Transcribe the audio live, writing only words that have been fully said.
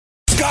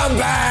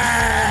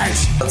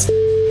Scumbags! Let's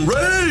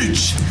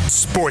rage!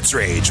 Sports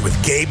Rage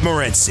with Gabe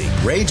Morency.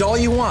 Rage all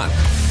you want.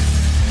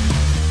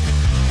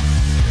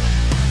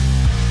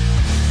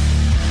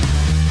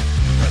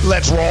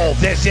 Let's roll.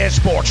 This is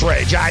Sports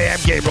Rage. I am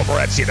Gabriel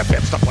Morency, the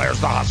pimps, the players,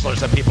 the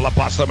hustlers, the people that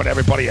bust them, and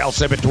everybody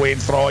else in between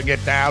throwing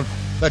it down.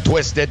 The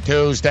Twisted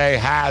Tuesday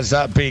has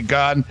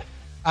begun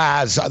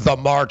as the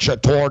march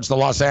towards the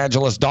Los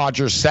Angeles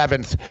Dodgers'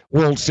 7th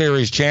World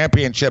Series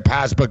championship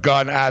has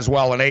begun as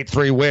well. An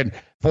 8-3 win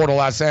for the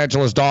Los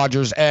Angeles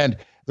Dodgers. And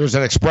there's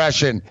an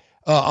expression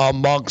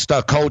amongst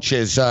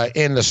coaches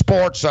in the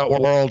sports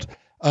world.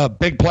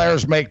 Big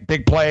players make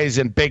big plays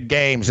in big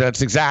games. And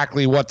that's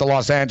exactly what the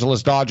Los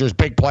Angeles Dodgers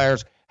big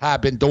players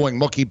have been doing.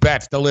 Mookie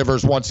Betts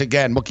delivers once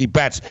again. Mookie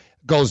Betts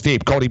goes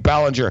deep. Cody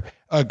Bellinger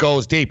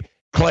goes deep.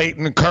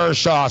 Clayton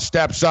Kershaw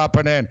steps up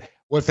and in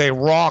with a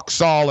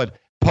rock-solid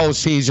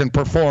postseason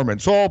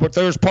performance. Oh, but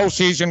there's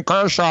postseason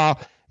Kershaw.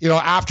 You know,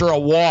 after a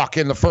walk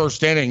in the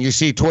first inning, you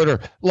see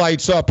Twitter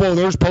lights up. Oh,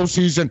 there's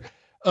postseason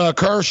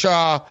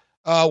Kershaw.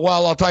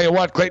 Well, I'll tell you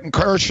what, Clayton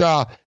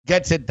Kershaw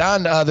gets it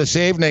done this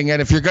evening. And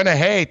if you're going to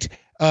hate,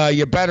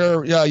 you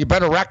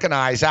better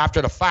recognize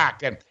after the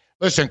fact. And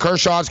listen,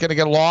 Kershaw's going to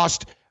get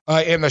lost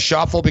in the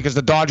shuffle because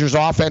the Dodgers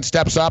offense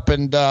steps up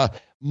and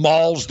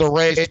mauls the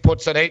Rays,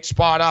 puts an 8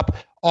 spot up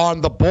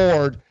on the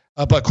board.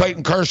 But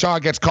Clayton Kershaw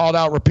gets called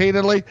out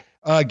repeatedly.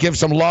 Give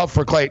some love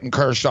for Clayton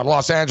Kershaw.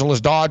 Los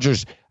Angeles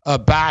Dodgers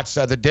bats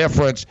the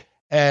difference.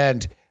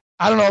 And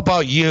I don't know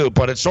about you,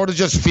 but it sort of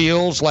just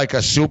feels like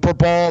a Super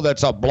Bowl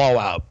that's a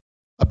blowout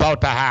about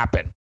to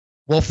happen.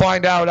 We'll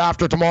find out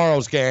after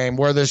tomorrow's game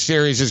where this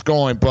series is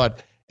going,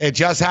 but it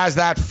just has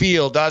that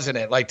feel, doesn't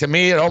it? Like, to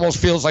me, it almost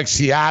feels like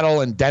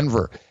Seattle and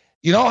Denver.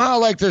 You know how,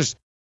 like, there's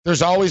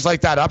always,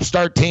 like, that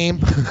upstart team?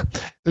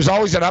 There's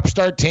always an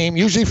upstart team,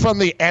 usually from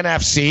the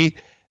NFC,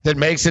 that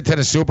makes it to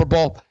the Super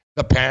Bowl.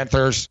 The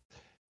Panthers.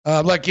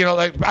 I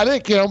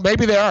think,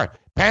 maybe they are.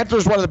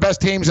 Panthers, one of the best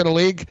teams in the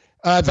league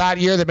that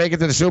year. They make it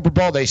to the Super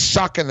Bowl. They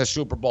suck in the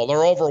Super Bowl.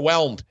 They're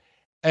overwhelmed.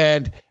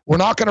 And we're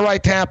not going to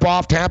write Tampa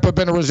off. Tampa have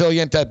been a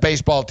resilient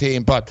baseball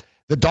team, but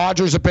the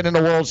Dodgers have been in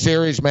the World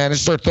Series, man. This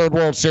is their 3rd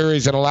World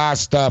Series in the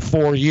last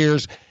 4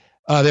 years.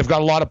 They've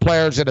got a lot of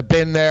players that have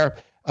been there.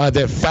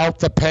 They've felt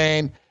the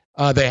pain.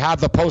 They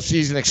have the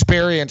postseason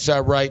experience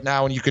right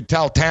now, and you could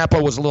tell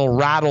Tampa was a little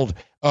rattled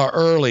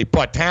early.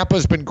 But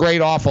Tampa's been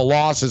great off of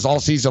losses all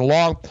season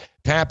long.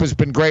 Tampa's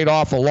been great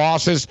off of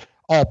losses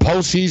all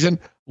postseason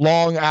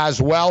long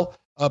as well.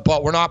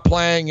 But we're not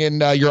playing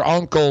in your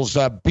uncle's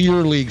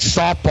beer league,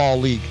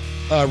 softball league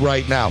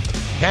right now.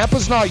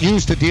 Tampa's not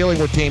used to dealing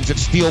with teams that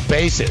steal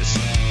bases,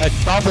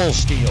 double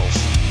steals.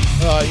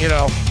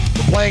 We're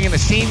playing in the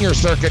senior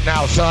circuit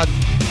now, son.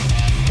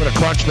 We're going to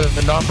crunch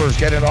the numbers,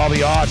 get in all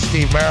the odds.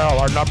 Steve Merrill,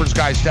 our numbers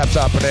guy, steps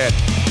up and in.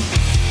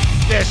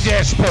 This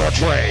is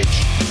Sports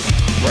Rage.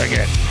 Bring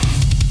it.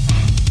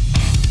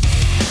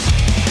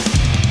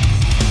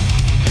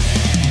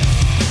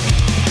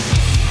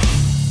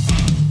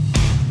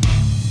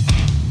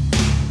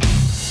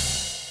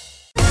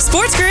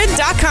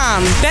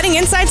 SportsGrid.com. Betting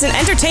insights and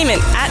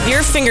entertainment at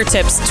your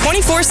fingertips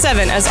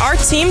 24/7 as our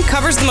team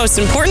covers the most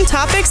important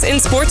topics in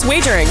sports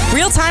wagering.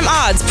 Real-time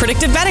odds,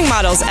 predictive betting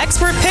models,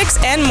 expert picks,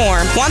 and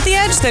more. Want the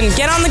edge? Then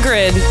get on the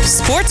grid.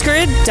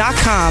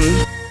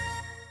 SportsGrid.com.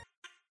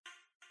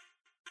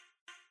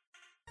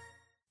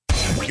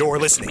 You're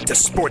listening to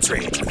Sports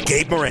Rage with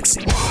Gabe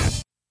Morency.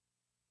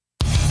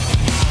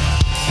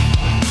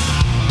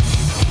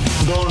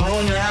 Don't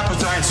ruin your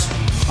appetites.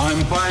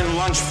 I'm buying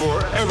lunch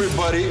for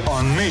everybody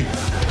on me.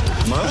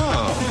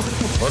 Wow.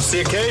 What's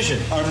the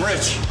occasion? I'm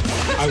rich.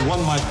 I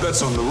won my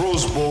bets on the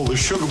Rose Bowl, the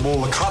Sugar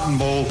Bowl, the Cotton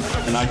Bowl,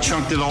 and I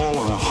chunked it all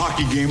on a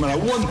hockey game, and I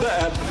won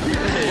that.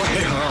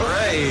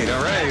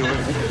 All right.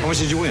 How much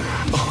did you win?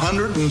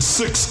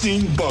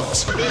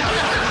 $116.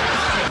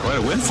 What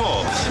a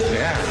windfall.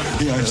 Yeah,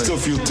 I still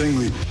feel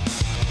tingly.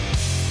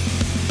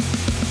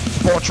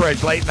 Sports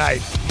Rage late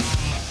night.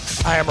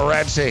 I am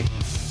Morency.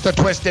 It's the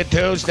Twisted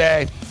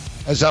Tuesday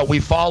as we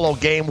follow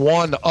Game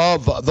 1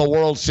 of the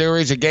World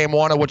Series, a Game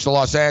 1 of which the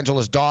Los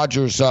Angeles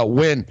Dodgers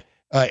win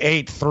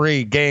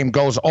 8-3. Game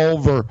goes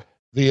over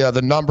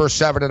the number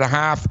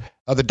 7.5.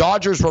 The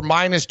Dodgers were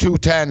minus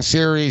 210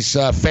 series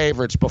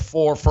favorites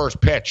before first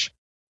pitch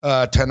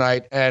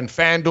tonight, and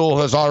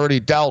FanDuel has already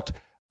dealt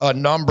a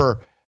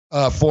number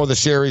for the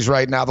series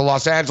right now. The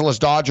Los Angeles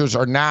Dodgers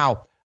are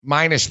now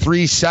minus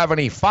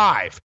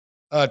 375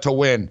 to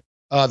win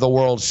the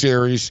World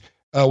Series.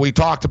 We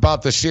talked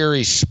about the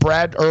series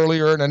spread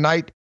earlier in the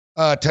night.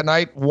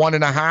 Tonight,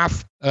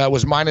 1.5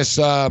 was minus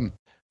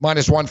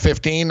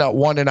 115,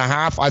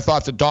 1.5. I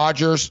thought the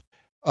Dodgers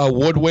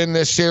would win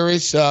this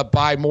series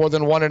by more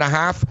than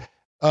 1.5.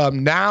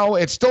 Now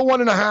it's still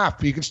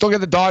 1.5. You can still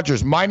get the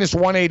Dodgers minus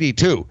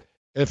 182.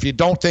 If you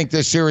don't think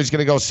this series is going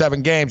to go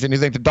 7 games and you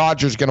think the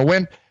Dodgers are going to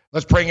win,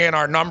 let's bring in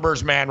our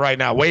numbers man right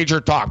now.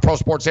 Wager Talk,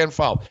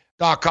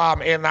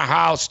 ProSportsInfo.com in the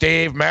house.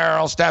 Steve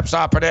Merrill steps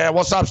up and in.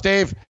 What's up,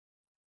 Steve?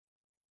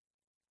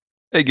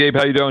 Hey, Gabe,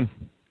 how you doing?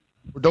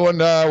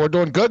 We're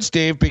doing good,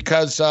 Steve,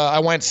 because I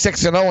went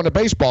 6-0 in a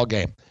baseball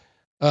game.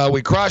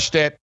 We crushed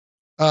it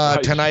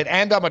Nice. tonight,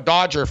 and I'm a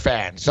Dodger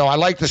fan, so I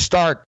like the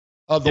start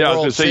of the I was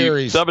World gonna say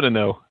Series.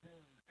 7-0.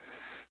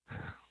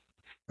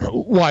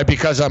 Why?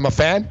 Because I'm a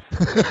fan?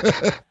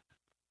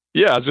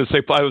 Yeah, I was going to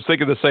say, I was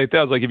thinking the same thing.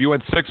 I was like, if you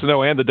went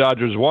 6-0 and the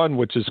Dodgers won,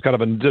 which is kind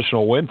of an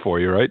additional win for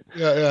you, right?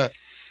 Yeah.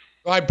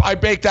 I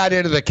baked that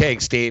into the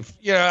cake, Steve.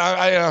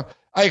 I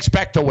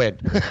expect to win.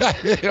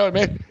 You know what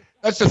I mean?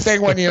 That's the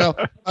thing when, I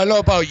don't know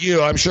about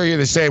you. I'm sure you're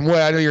the same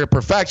way. I know you're a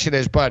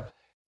perfectionist, but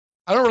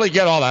I don't really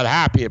get all that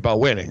happy about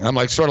winning. I'm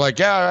like, sort of like,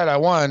 yeah, all right, I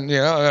won,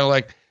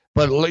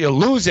 but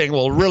losing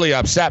will really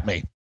upset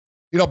me.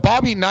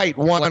 Bobby Knight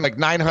won like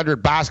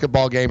 900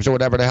 basketball games or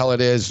whatever the hell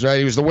it is, right?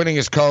 He was the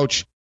winningest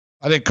coach.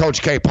 I think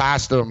Coach K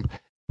passed him.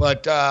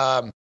 But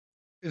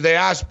they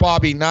asked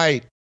Bobby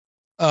Knight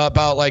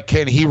about, like,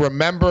 can he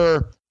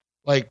remember,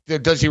 like,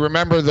 does he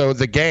remember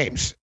the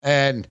games?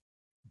 And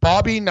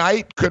Bobby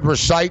Knight could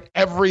recite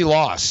every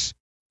loss.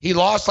 He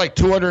lost like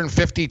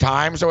 250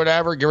 times or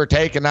whatever, give or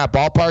take, in that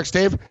ballpark,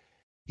 Steve.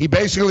 He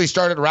basically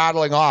started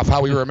rattling off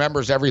how he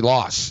remembers every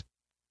loss.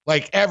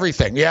 Like,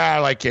 everything. Yeah,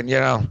 like in,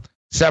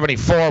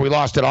 74, we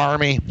lost at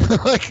Army.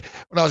 Like,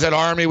 when I was at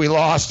Army, we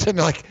lost. And,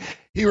 like,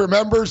 he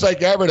remembers,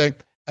 like, everything.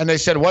 And they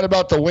said, what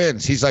about the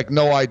wins? He's like,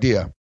 no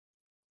idea.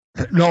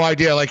 No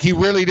idea. Like, he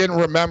really didn't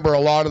remember a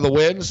lot of the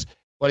wins,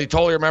 but he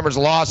totally remembers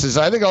the losses.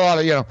 I think a lot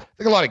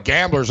of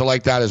gamblers are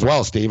like that as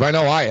well, Steve. I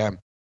know I am.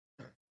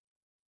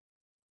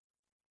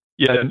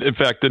 Yeah, in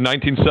fact, in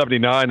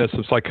 1979,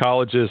 some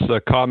psychologists,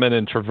 Kahneman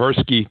and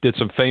Tversky, did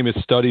some famous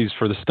studies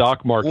for the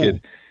stock market. Ooh.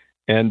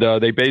 And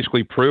they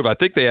basically prove, I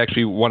think they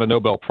actually won a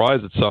Nobel Prize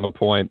at some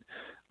point,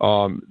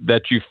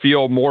 that you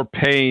feel more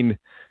pain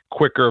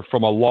quicker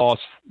from a loss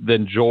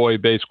than joy,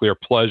 basically, or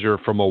pleasure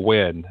from a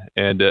win.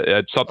 And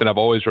it's something I've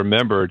always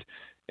remembered.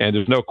 And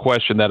there's no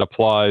question that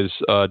applies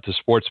to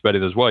sports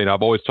betting as well.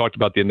 I've always talked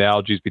about the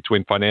analogies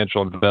between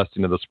financial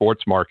investing and the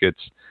sports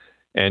markets.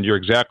 And you're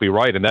exactly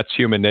right. And that's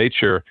human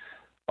nature.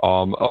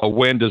 A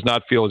win does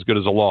not feel as good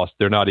as a loss.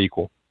 They're not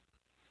equal.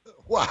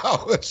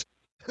 Wow.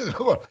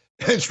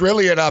 It's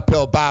really an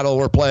uphill battle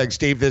we're playing,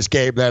 Steve, this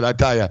game, then, I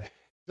tell you.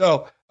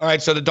 So, all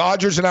right, so the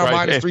Dodgers are now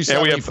minus 375.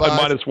 And we have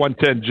a minus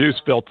 110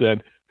 juice built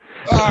in.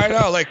 Oh, I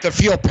know, like to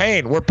feel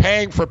pain. We're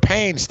paying for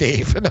pain,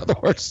 Steve. In other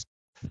words,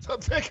 so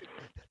I'm thinking,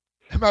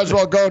 I might as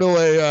well go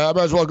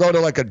to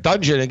like a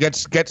dungeon and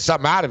get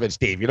something out of it,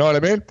 Steve. You know what I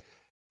mean?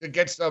 To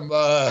get some,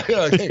 have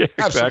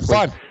exactly. some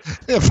fun.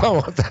 If I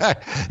want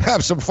that,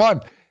 have some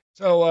fun.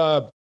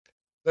 So,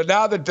 but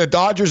now that the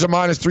Dodgers are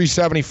minus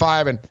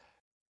 375, and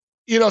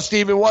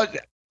Steve,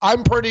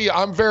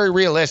 I'm very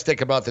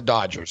realistic about the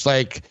Dodgers.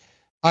 Like,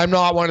 I'm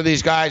not one of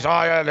these guys. Oh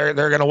yeah,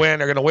 they're gonna win.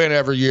 They're gonna win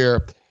every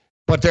year.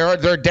 But they're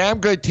a damn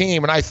good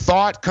team. And I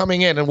thought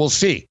coming in, and we'll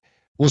see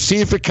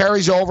if it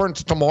carries over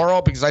into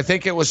tomorrow, because I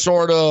think it was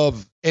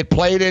it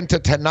played into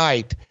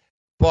tonight.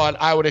 But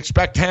I would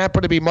expect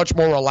Tampa to be much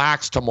more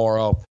relaxed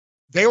tomorrow.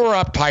 They were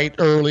uptight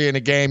early in the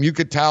game. You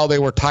could tell they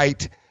were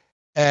tight.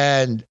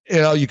 And,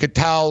 you could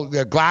tell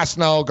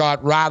Glasnow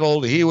got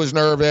rattled. He was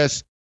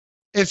nervous.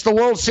 It's the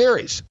World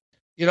Series.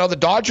 The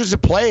Dodgers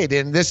have played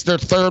in their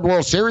third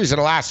World Series in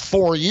the last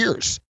 4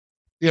 years.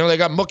 They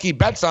got Mookie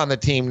Betts on the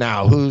team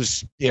now,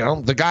 who's,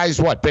 the guy's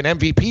been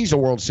MVPs of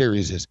World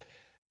Series.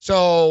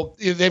 So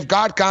they've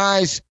got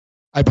guys,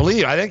 I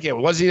think he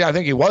was an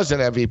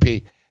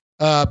MVP.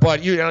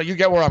 But you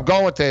get where I'm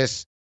going with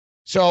this.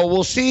 So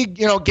we'll see,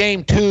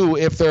 game 2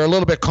 if they're a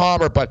little bit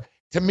calmer. But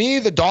to me,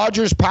 the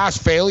Dodgers'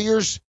 past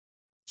failures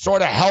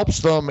sort of helps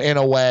them in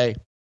a way.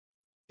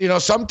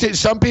 Some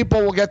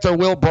people will get their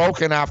will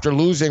broken after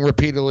losing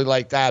repeatedly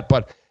like that,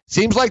 but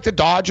seems like the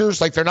Dodgers,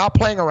 like, they're not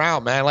playing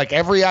around, man. Like,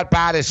 every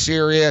at-bat is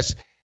serious.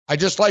 I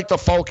just like the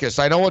focus.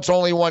 I know it's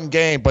only one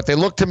game, but they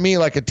look to me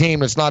like a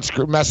team that's not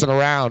messing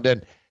around.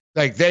 And,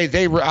 like,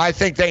 I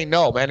think they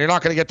know, man. They're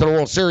not going to get to the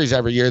World Series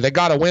every year. They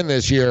got to win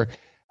this year.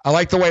 I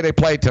like the way they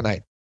played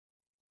tonight.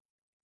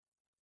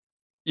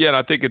 Yeah, and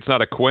I think it's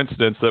not a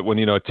coincidence that when,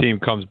 a team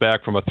comes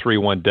back from a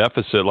 3-1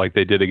 deficit like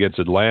they did against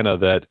Atlanta,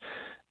 that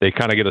they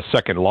kind of get a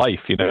second life.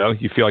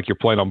 You feel like you're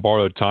playing on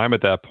borrowed time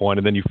at that point,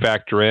 and then you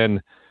factor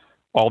in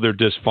all their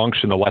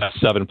dysfunction the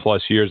last 7+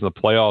 years in the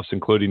playoffs,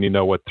 including,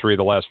 3 of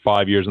the last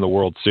 5 years in the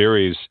World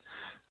Series.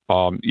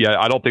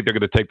 I don't think they're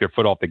going to take their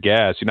foot off the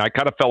gas. I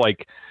kind of felt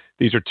like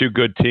these are two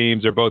good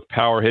teams. They're both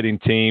power-hitting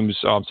teams,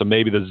 so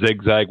maybe the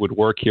zigzag would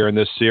work here in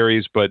this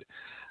series, but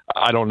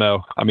I don't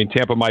know.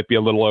 Tampa might be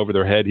a little over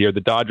their head here. The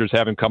Dodgers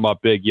haven't come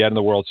up big yet in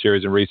the World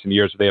Series in recent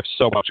years, but they have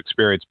so much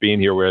experience being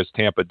here, whereas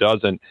Tampa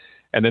doesn't.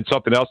 And then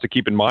something else to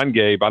keep in mind,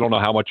 Gabe, I don't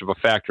know how much of a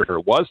factor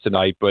it was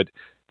tonight, but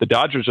the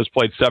Dodgers just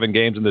played 7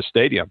 games in this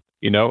stadium,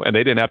 and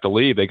they didn't have to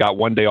leave. They got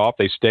 1 day off.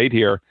 They stayed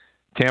here.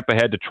 Tampa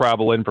had to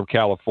travel in from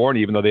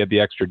California, even though they had the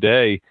extra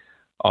day.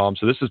 So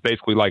this is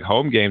basically like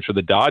home games for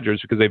the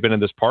Dodgers because they've been in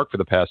this park for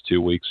the past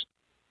 2 weeks.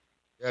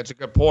 Yeah, it's a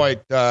good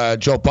point.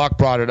 Joe Buck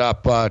brought it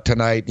up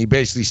tonight. He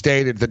basically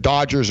stated the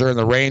Dodgers are in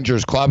the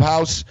Rangers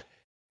clubhouse,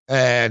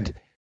 and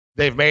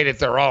they've made it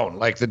their own.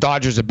 Like the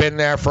Dodgers have been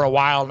there for a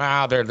while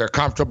now. They're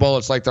comfortable.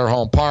 It's like their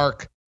home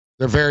park.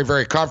 They're very,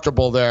 very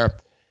comfortable there.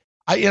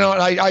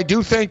 I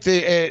do think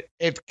that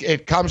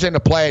it comes into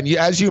play. And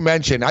as you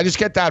mentioned, I just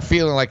get that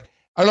feeling. Like,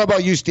 I don't know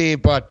about you,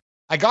 Steve, but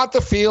I got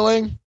the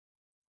feeling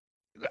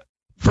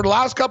for the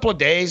last couple of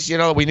days,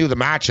 we knew the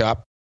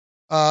matchup.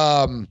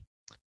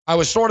 I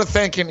was sort of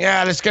thinking,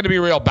 it's going to be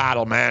a real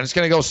battle, man. It's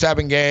going to go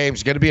 7 games.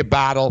 It's going to be a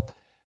battle.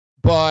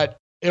 But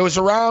it was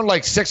around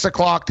like 6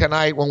 o'clock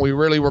tonight when we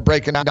really were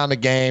breaking down the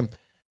game,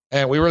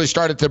 and we really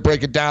started to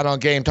break it down on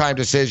game time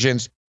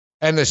decisions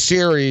and the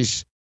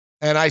series.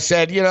 And I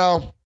said,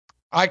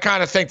 I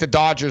kind of think the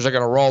Dodgers are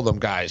going to roll them,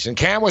 guys. And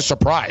Cam was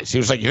surprised. He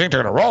was like, you think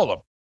they're going to roll them?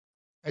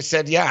 I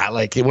said, yeah.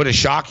 Like, it would have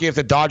shocked you if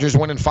the Dodgers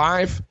win in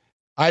 5.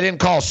 I didn't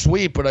call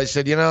sweep, but I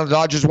said, the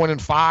Dodgers win in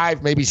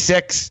 5, maybe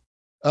 6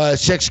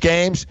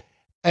 games.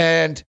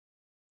 And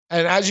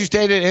as you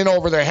stated, in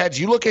over their heads,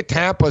 you look at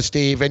Tampa,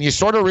 Steve, and you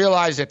sort of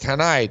realize it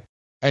tonight,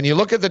 and you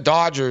look at the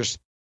Dodgers.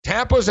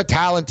 Tampa's a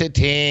talented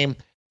team.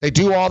 They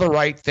do all the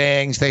right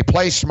things. They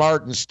play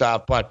smart and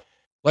stuff. But,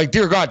 like,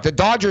 dear God, the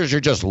Dodgers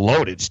are just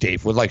loaded,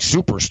 Steve, with, like,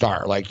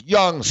 superstar, like,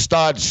 young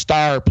stud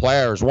star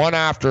players, one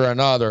after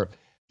another.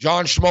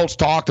 John Schmaltz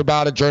talked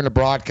about it during the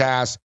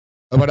broadcast,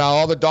 about how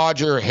all the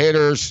Dodger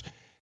hitters,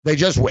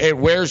 it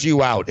wears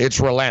you out. It's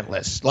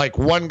relentless. Like,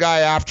 one guy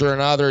after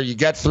another, you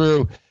get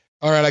through.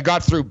 All right, I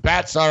got through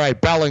Betts. All right,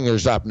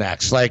 Bellinger's up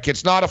next. Like,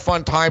 it's not a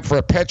fun time for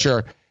a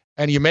pitcher,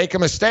 and you make a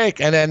mistake,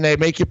 and then they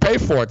make you pay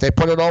for it. They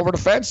put it over the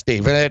fence,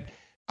 Steve. And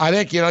I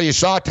think, you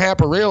saw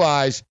Tampa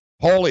realize,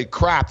 holy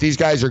crap, these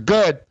guys are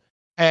good.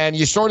 And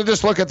you sort of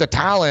just look at the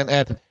talent,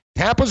 and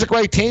Tampa's a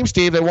great team,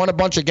 Steve. They won a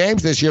bunch of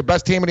games this year,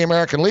 best team in the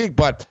American League.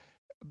 But,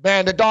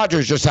 man, the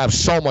Dodgers just have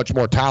so much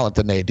more talent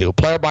than they do.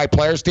 Player by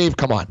player, Steve,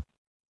 come on.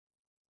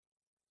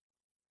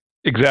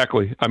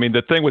 Exactly. I mean,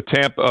 the thing with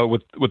Tampa,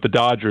 with the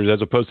Dodgers,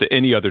 as opposed to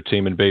any other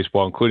team in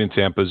baseball, including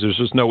Tampa, is there's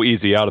just no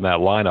easy out in that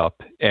lineup.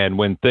 And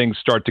when things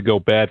start to go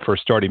bad for a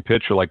starting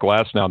pitcher like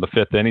Glasnow in the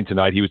 5th inning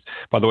tonight, he was,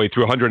 by the way,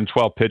 through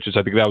 112 pitches.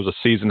 I think that was a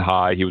season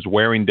high. He was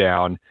wearing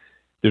down.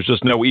 There's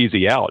just no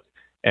easy out.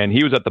 And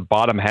he was at the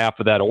bottom half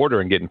of that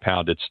order and getting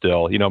pounded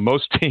still.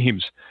 Most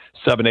teams,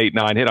 7, 8,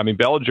 9 hit. I mean,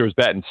 Bellinger is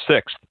batting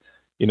 6th.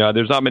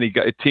 There's not many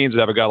teams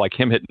that have a guy like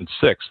him hitting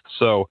 6th.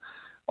 So,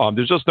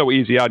 there's just no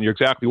easy out, and you're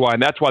exactly why.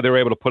 And that's why they were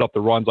able to put up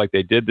the runs like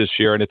they did this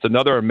year. And it's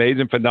another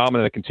amazing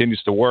phenomenon that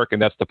continues to work, and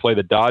that's to play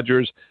the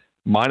Dodgers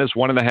minus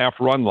 1.5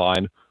 run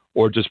line,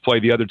 or just play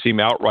the other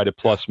team outright at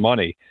plus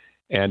money.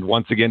 And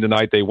once again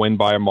tonight, they win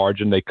by a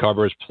margin. They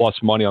cover as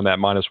plus money on that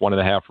minus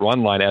 1.5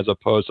 run line, as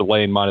opposed to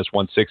laying minus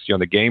 160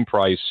 on the game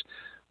price.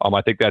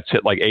 I think that's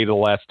hit like 8 of the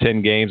last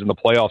 10 games in the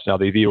playoffs now.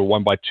 They've either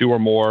won by 2 or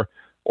more,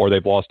 or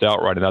they've lost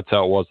outright, and that's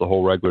how it was the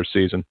whole regular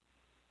season.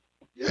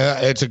 Yeah,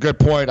 it's a good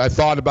point. I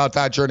thought about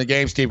that during the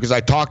game, Steve, because I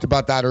talked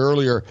about that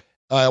earlier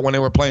when they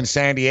were playing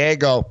San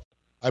Diego.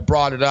 I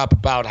brought it up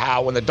about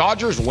how when the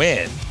Dodgers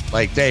win,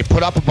 like, they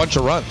put up a bunch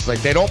of runs.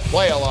 Like, they don't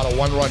play a lot of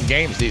one-run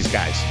games, these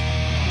guys.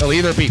 They'll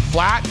either be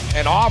flat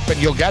and off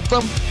and you'll get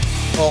them,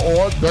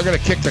 or they're going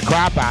to kick the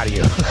crap out of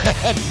you.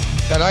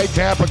 Tonight,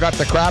 Tampa got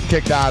the crap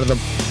kicked out of them.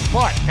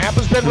 But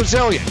Tampa's been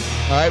resilient.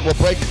 All right, we'll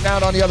break it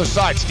down on the other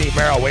side. Steve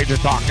Merrill, Wager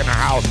Talk in the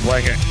house.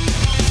 Bring it.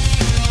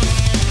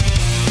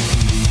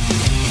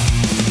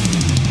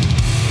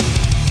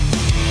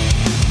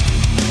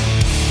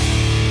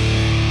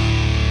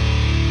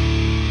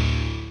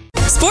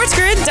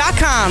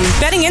 SportsGrid.com.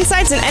 Betting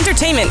insights and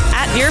entertainment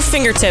at your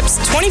fingertips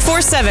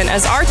 24/7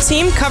 as our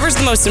team covers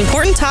the most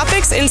important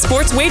topics in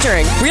sports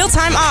wagering.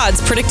 Real-time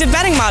odds, predictive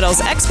betting models,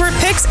 expert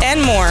picks,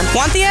 and more.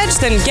 Want the edge?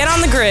 Then get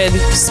on the grid.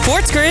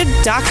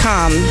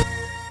 SportsGrid.com.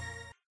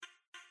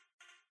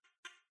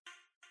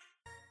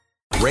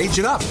 Rage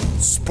it up.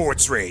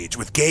 Sports Rage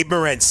with Gabe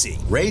Morency.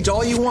 Rage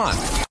all you want.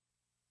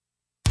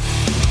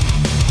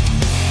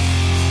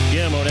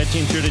 Yeah, Mo, that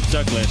team sure did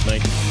suck last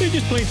night. They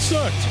just plain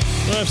sucked.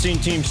 Well, I've seen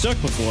teams suck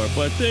before,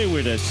 but they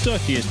were the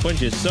suckiest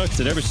bunch of sucks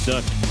that ever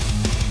sucked.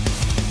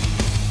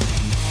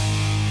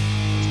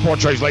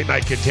 Sports Rage Late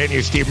Night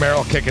continues. Steve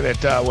Merrill kicking it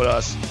with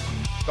us.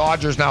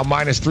 Dodgers now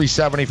minus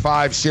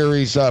 375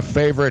 series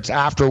favorites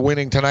after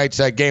winning tonight's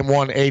Game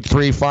 1,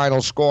 8-3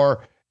 final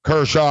score.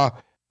 Kershaw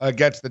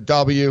gets the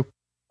W.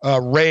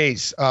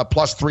 Rays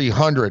plus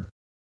 300.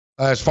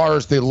 As far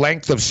as the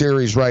length of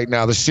series right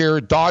now,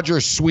 the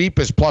Dodgers sweep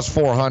is plus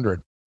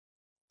 400.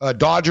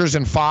 Dodgers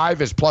in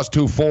 5 is plus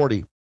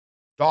 240.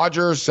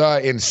 Dodgers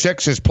in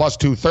 6 is plus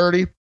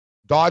 230.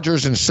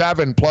 Dodgers in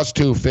 7 plus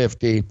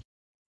 250.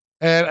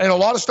 And a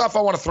lot of stuff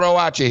I want to throw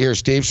at you here,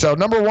 Steve. So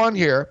number one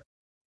here,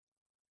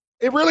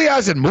 it really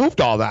hasn't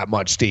moved all that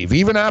much, Steve,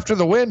 even after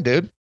the win,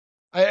 dude.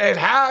 It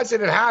has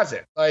and it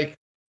hasn't. Like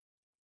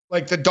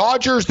the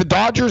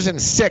Dodgers in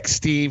 6,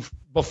 Steve,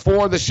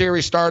 before the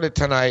series started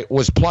tonight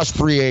was plus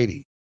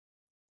 380.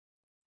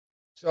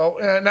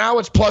 So now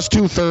it's plus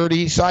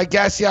 230. So I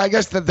guess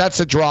that's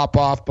a drop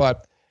off.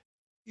 But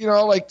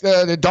like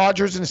the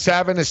Dodgers in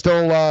 7 is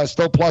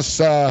still plus,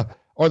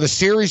 or the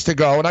series to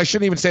go. And I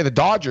shouldn't even say the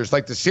Dodgers,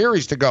 like the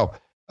series to go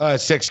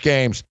 6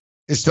 games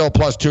is still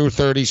plus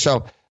 230.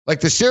 So,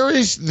 like the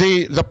series,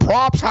 the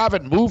props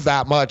haven't moved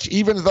that much,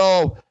 even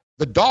though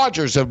the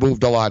Dodgers have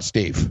moved a lot,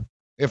 Steve,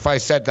 if I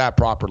said that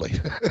properly.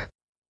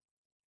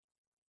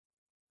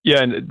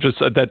 Yeah, and just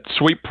that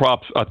sweep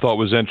prop I thought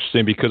was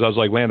interesting because I was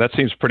like, man, that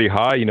seems pretty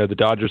high. You know, the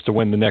Dodgers to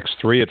win the next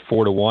 3 at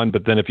 4-1.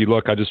 But then if you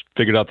look, I just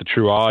figured out the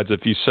true odds.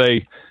 If you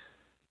say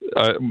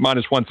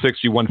minus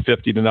 160,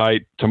 150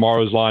 tonight,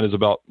 tomorrow's line is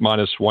about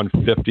minus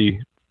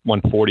 150,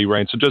 140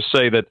 range. So just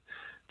say that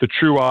the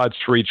true odds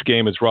for each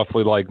game is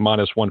roughly like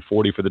minus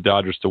 140 for the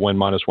Dodgers to win,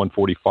 minus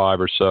 145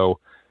 or so.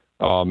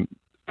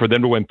 For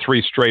them to win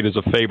 3 straight as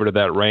a favorite of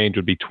that range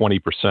would be 20%.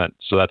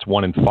 So that's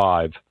 1 in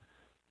 5.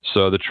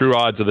 So the true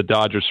odds of the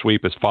Dodgers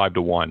sweep is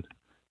 5-1.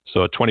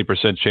 So a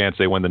 20% chance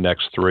they win the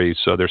next 3.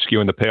 So they're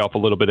skewing the payoff a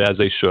little bit as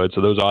they should.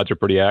 So those odds are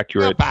pretty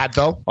accurate. Not bad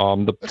though.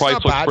 The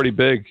price looks pretty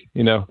big,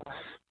 you know.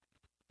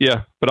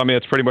 Yeah, but I mean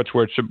it's pretty much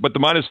where it should. But the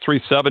minus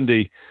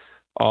 370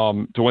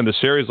 to win the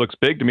series looks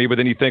big to me. But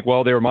then you think,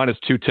 well, they were minus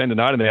 210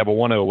 tonight and they have a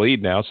 1-0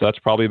 lead now, so that's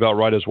probably about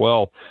right as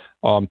well.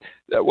 What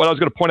I was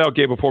going to point out,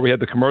 Gabe, before we had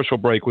the commercial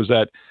break was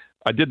that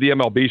I did the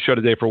MLB show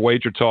today for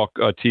Wager Talk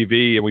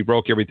TV, and we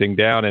broke everything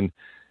down. And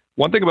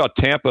one thing about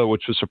Tampa,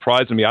 which was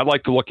surprising me, I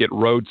like to look at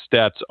road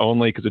stats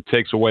only because it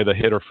takes away the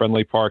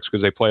hitter-friendly parks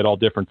because they play at all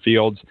different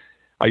fields.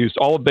 I used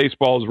all of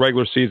baseball's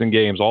regular season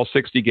games, all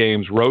 60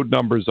 games, road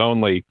numbers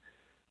only.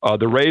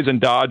 The Rays and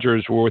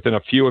Dodgers were within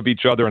a few of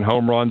each other in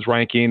home runs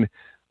ranking.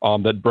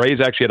 The Rays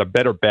actually had a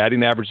better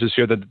batting average this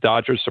year than the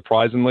Dodgers,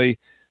 surprisingly.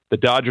 The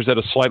Dodgers had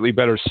a slightly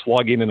better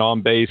slugging and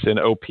on-base and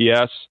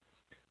OPS.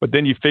 But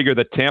then you figure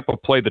that Tampa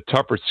played the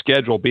tougher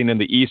schedule being in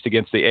the East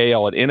against the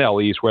AL and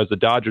NL East, whereas the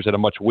Dodgers had a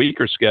much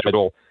weaker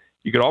schedule.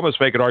 You could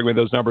almost make an argument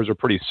those numbers are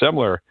pretty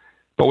similar.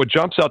 But what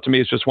jumps out to me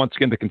is just, once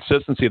again, the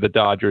consistency of the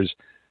Dodgers.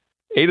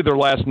 8 of their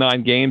last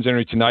 9 games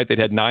entering tonight, they'd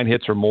had 9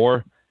 hits or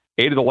more.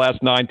 8 of the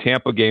last 9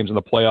 Tampa games in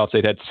the playoffs,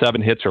 they'd had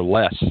 7 hits or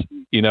less.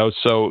 You know,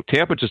 so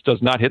Tampa just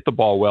does not hit the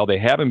ball well. They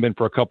haven't been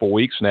for a couple of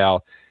weeks now.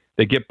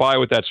 They get by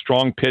with that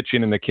strong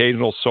pitching and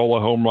occasional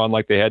solo home run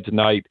like they had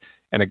tonight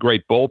and a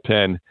great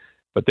bullpen.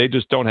 But they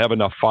just don't have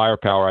enough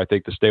firepower, I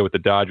think, to stay with the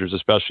Dodgers,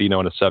 especially, you know,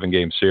 in a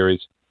 7-game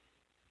series.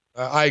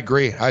 I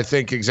agree. I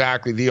think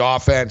exactly the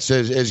offense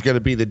is going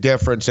to be the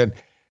difference. And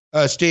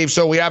Steve,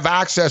 so we have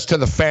access to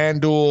the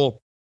FanDuel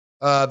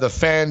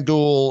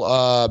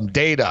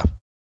data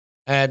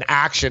and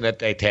action that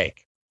they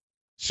take.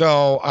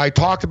 So I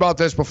talked about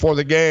this before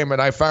the game,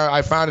 and I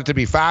found it to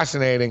be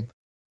fascinating.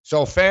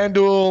 So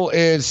FanDuel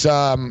is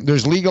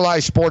there's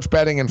legalized sports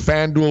betting, and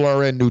FanDuel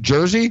are in New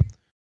Jersey,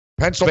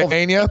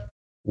 Pennsylvania,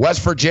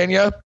 West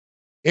Virginia,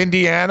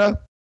 Indiana,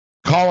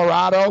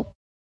 Colorado,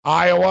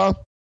 Iowa,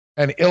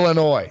 and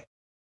Illinois.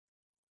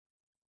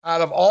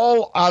 Out of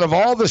all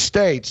the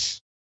states,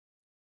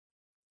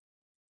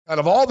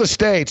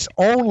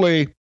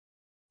 only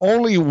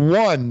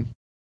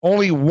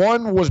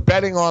one was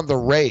betting on the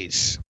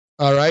Rays.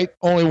 All right,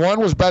 only one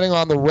was betting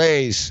on the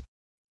Rays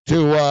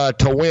to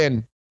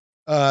win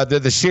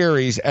the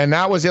series, and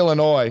that was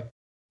Illinois.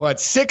 But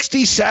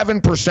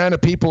 67%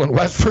 of people in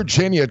West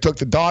Virginia took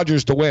the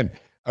Dodgers to win.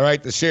 All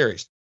right, the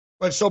series.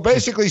 But so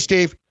basically,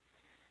 Steve,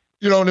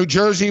 you know, New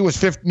Jersey,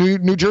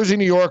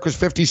 New York was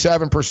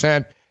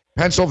 57%.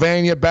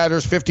 Pennsylvania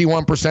bettors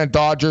 51%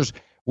 Dodgers.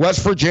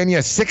 West Virginia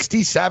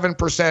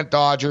 67%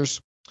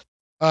 Dodgers.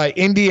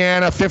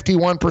 Indiana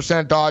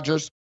 51%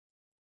 Dodgers.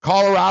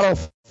 Colorado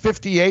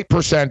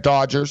 58%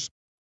 Dodgers.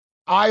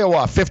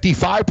 Iowa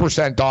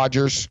 55%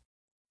 Dodgers.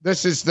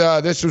 This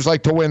was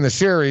like to win the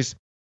series.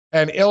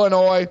 And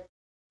Illinois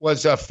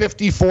was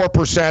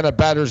 54% of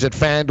bettors at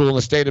FanDuel in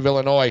the state of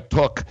Illinois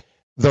took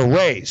the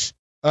Rays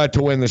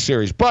to win the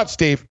series. But,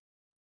 Steve,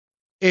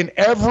 in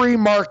every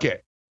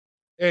market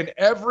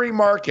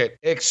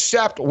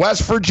except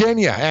West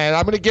Virginia, and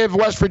I'm going to give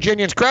West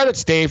Virginians credit,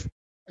 Steve.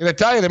 I'm going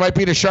to tell you, they might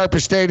be the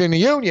sharpest state in the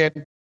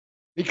union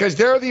because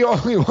they're the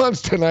only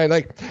ones tonight.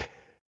 Like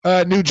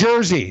New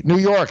Jersey, New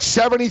York,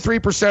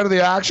 73% of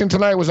the action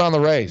tonight was on the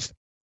Rays.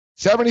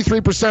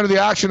 73% of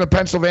the action of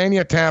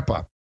Pennsylvania,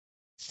 Tampa.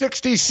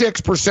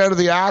 66% of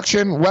the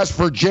action, West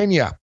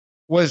Virginia,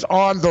 was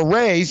on the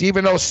Rays,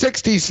 even though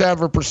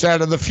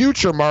 67% of the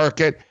future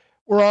market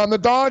were on the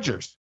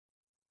Dodgers.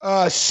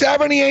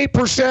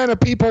 78% of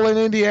people in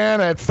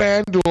Indiana at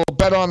FanDuel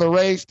bet on the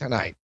Rays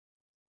tonight.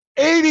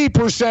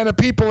 80% of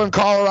people in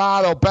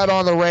Colorado bet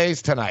on the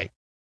Rays tonight,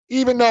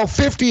 even though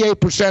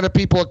 58% of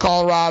people in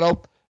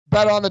Colorado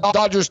bet on the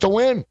Dodgers to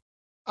win.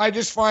 I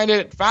just find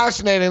it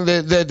fascinating,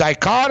 the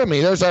dichotomy.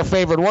 There's our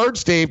favorite word,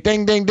 Steve.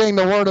 Ding, ding, ding,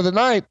 the word of the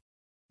night.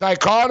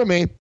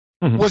 Dichotomy.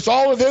 Mm-hmm. Was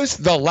all of this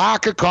the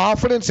lack of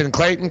confidence in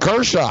Clayton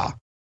Kershaw?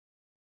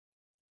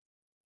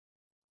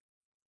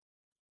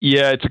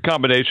 Yeah, it's a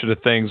combination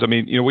of things. I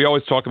mean, you know, we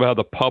always talk about how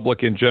the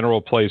public in general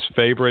plays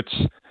favorites.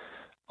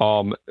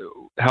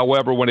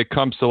 However, when it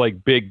comes to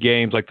like big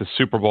games like the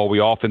Super Bowl, we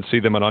often see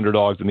them on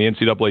underdogs. In the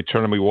NCAA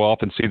tournament, we will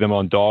often see them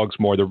on dogs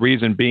more. The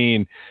reason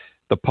being,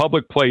 the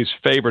public plays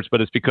favorites, but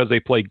it's because they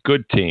play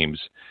good teams.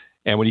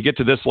 And when you get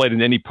to this late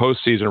in any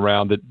postseason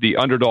round, the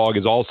underdog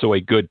is also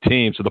a good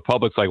team. So the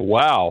public's like,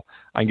 wow,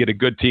 I can get a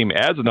good team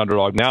as an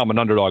underdog. Now I'm an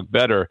underdog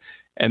better.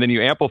 And then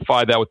you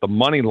amplify that with the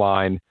money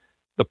line.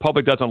 The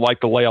public doesn't like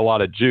to lay a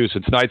lot of juice.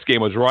 And tonight's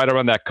game was right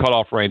around that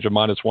cutoff range of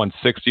minus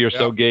 160 or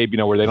so, Gabe,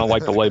 where they don't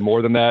like to lay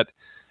more than that.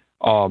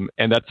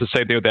 And that's the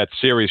same thing with that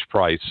series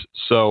price.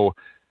 So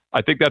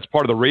I think that's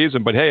part of the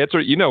reason. But, hey,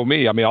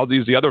 me. I mean, I'll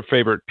use the other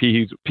favorite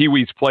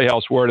Pee-wee's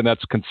Playhouse word, and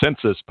that's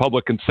consensus,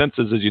 public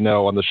consensus, as you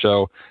know, on the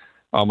show.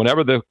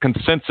 Whenever the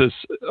consensus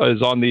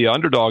is on the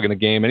underdog in a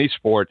game, any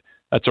sport,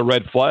 that's a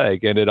red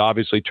flag. And it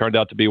obviously turned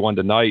out to be one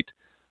tonight.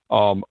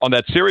 On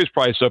that series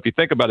price, so if you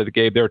think about it,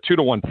 Gabe, they're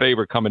 2-1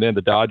 favorite coming in,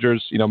 the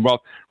Dodgers,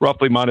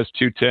 roughly minus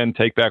 210,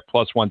 take back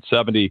plus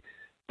 170.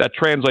 That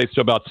translates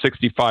to about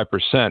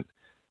 65%.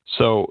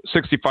 So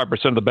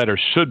 65% of the bettors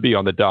should be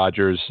on the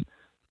Dodgers.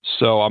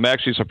 So I'm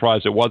actually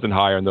surprised it wasn't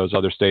higher in those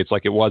other states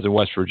like it was in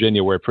West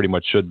Virginia, where it pretty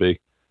much should be.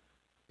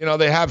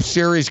 They have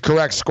series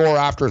correct score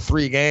after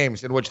 3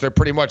 games, in which they're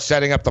pretty much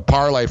setting up the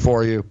parlay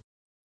for you.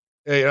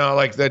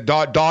 Like the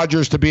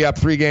Dodgers to be up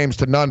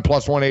 3-0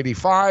 plus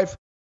 185.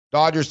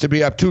 Dodgers to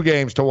be up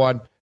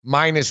 2-1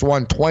 minus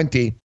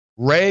 120.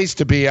 Rays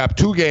to be up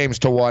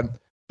 2-1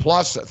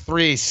 plus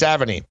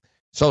 370.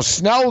 So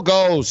Snell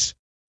goes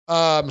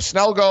for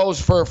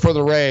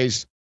the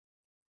Rays.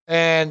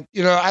 And,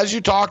 as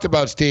you talked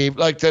about, Steve,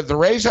 like the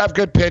Rays have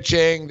good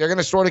pitching. They're going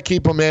to sort of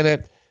keep them in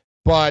it.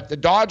 But the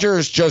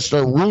Dodgers just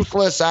are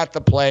ruthless at the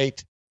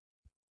plate.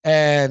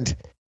 And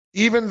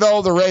even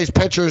though the Rays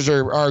pitchers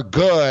are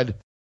good,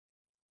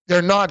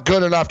 they're not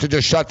good enough to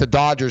just shut the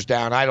Dodgers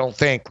down, I don't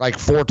think, like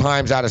 4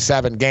 times out of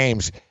 7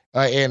 games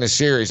in a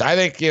series. I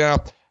think,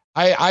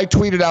 I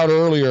tweeted out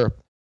earlier,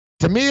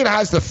 to me it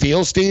has the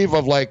feel, Steve,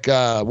 of like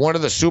one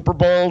of the Super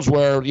Bowls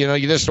where, you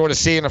just sort of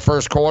see in the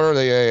first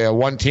quarter,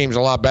 one team's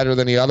a lot better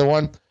than the other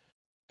one.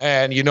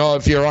 And,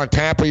 if you're on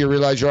Tampa, you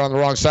realize you're on the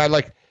wrong side.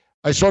 Like,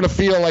 I sort of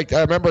feel like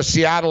I remember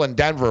Seattle and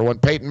Denver when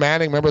Peyton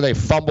Manning, remember they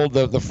fumbled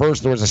the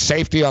first, there was a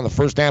safety on the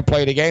first damn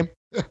play of the game.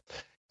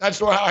 That's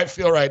how I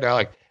feel right now.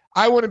 Like,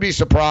 I wouldn't be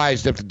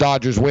surprised if the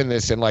Dodgers win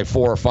this in like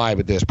 4 or 5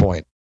 at this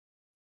point.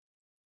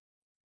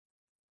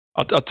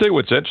 I'll tell you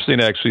what's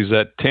interesting, actually, is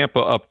that Tampa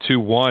up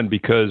 2-1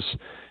 because,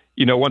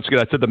 once again,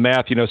 I said the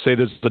math, say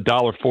this is a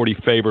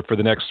 $1.40 favorite for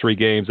the next 3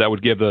 games. That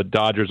would give the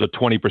Dodgers a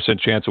 20%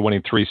 chance of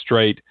winning 3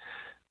 straight.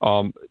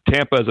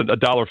 Tampa is a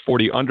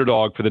 $1.40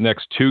 underdog for the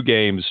next 2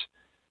 games,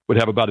 would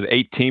have about an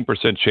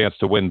 18% chance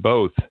to win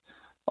both.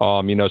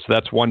 So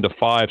that's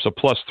 1-5. So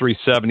plus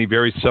 370,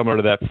 very similar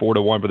to that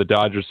 4-1 for the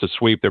Dodgers to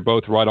sweep. They're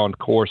both right on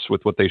course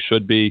with what they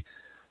should be.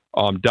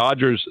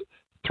 Dodgers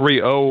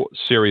 3-0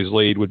 series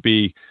lead would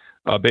be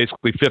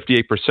basically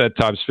 58%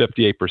 times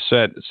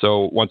 58%.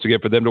 So once again,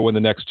 for them to win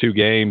the next 2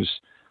 games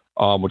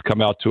would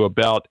come out to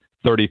about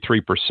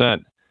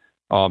 33%.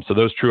 So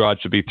those true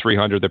odds should be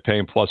 300. They're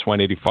paying plus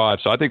 185.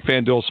 So I think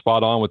FanDuel's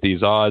spot on with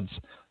these odds,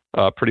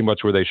 pretty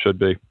much where they should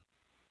be.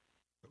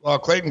 Well,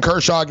 Clayton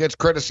Kershaw gets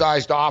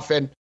criticized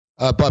often,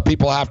 but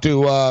people have to,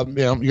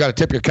 you got to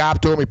tip your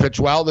cap to him. He pitched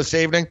well this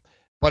evening.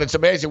 But it's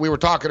amazing. We were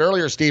talking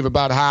earlier, Steve,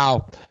 about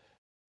how,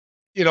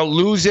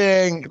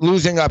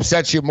 losing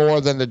upsets you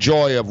more than the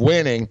joy of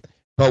winning.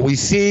 But we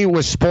see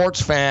with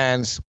sports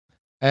fans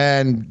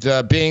and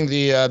being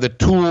the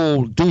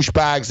tool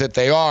douchebags that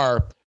they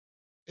are,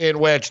 in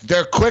which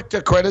they're quick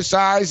to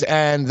criticize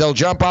and they'll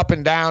jump up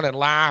and down and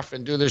laugh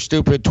and do their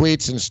stupid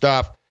tweets and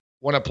stuff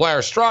when a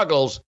player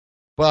struggles.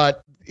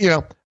 But,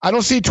 I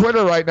don't see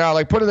Twitter right now.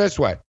 Like, put it this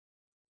way.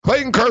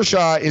 Clayton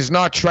Kershaw is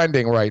not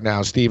trending right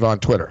now, Steve, on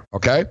Twitter,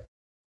 okay?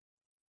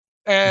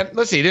 And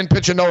listen, he didn't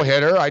pitch a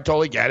no-hitter. I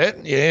totally get it.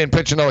 He didn't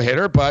pitch a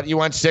no-hitter, but he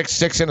went 6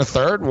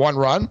 1/3, 1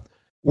 run,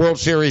 World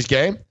Series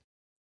game.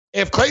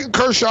 If Clayton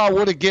Kershaw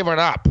would have given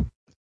up,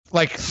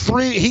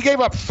 he gave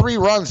up 3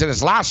 runs in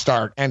his last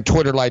start, and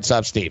Twitter lights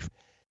up, Steve.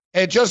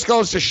 It just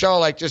goes to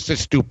show, just the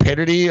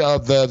stupidity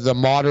of the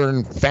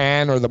modern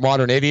fan or the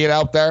modern idiot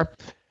out there.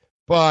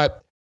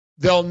 But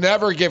they'll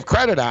never give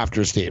credit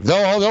after, Steve.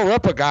 They'll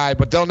rip a guy,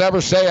 but they'll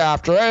never say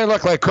after, hey,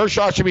 look, like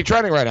Kershaw should be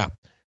trending right now.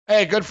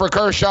 Hey, good for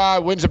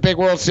Kershaw, wins a big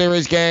World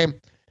Series game.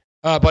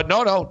 But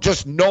no,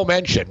 just no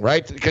mention,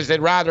 right? Because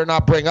they'd rather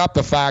not bring up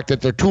the fact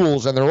that they're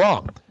tools and they're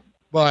wrong.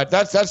 But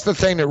that's the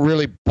thing that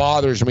really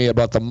bothers me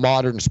about the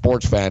modern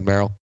sports fan,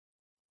 Merrill.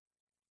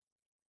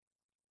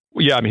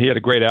 Well, yeah, I mean, he had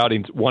a great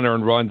outing, 1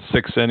 earned run,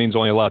 6 innings,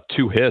 only allowed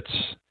 2 hits.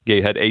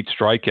 He had 8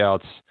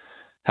 strikeouts.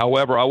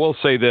 However, I will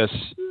say this.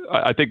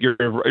 I think you're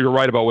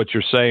right about what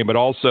you're saying, but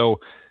also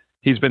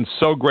he's been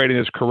so great in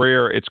his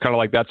career, it's kind of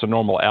like that's a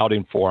normal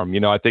outing for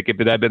him. I think if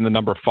it had been the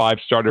number 5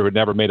 starter who had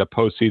never made a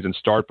postseason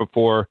start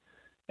before,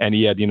 and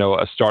he had,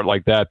 a start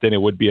like that, then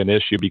it would be an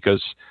issue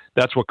because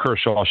that's what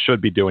Kershaw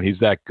should be doing. He's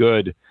that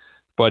good.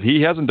 But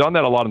he hasn't done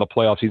that a lot in the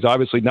playoffs. He's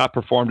obviously not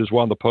performed as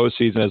well in the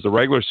postseason as the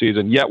regular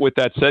season. Yet, with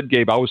that said,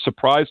 Gabe, I was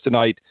surprised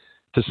tonight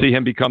to see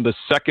him become the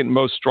second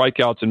most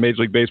strikeouts in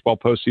Major League Baseball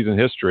postseason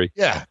history.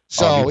 Yeah.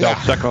 So, he's out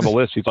second on the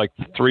list. He's like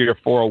 3 or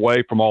 4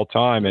 away from all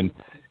time. And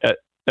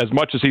as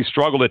much as he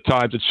struggled at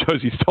times, it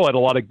shows he still had a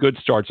lot of good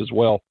starts as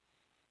well.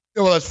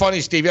 Well, it's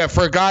funny, Steve. Yeah,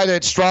 for a guy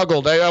that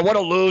struggled, what a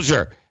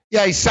loser.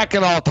 Yeah, he's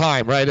second all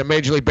time, right? At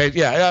Major League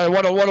Baseball. Yeah,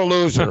 what a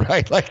loser,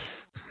 right? Like,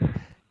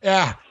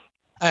 yeah.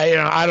 I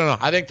don't know.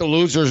 I think the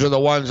losers are the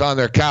ones on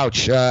their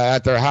couch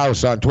at their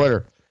house on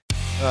Twitter.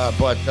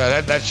 But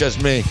that's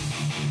just me.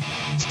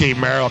 Steve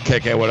Merrill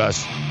kicking with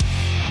us.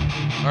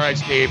 All right,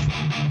 Steve.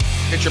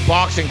 Get your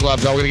boxing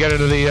gloves on. We're going to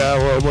get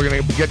into we're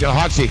going to get to the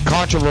hot seat.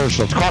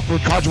 Controversial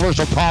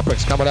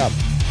topics coming up.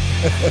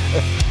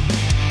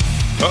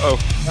 Uh-oh.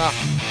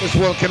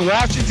 Can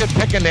Washington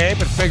pick a name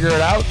and figure it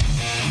out?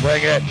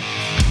 Bring it.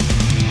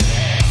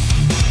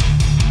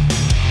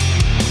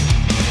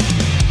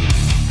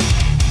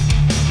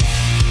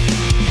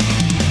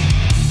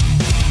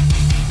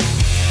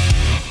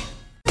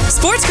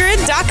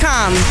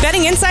 SportsGrid.com.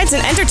 Betting insights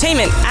and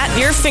entertainment at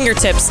your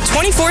fingertips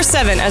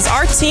 24/7 as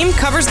our team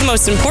covers the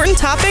most important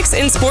topics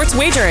in sports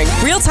wagering.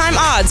 Real-time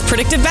odds,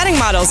 predictive betting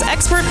models,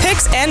 expert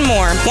picks, and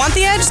more. Want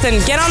the edge?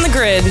 Then get on the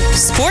grid.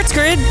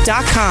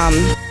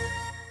 SportsGrid.com.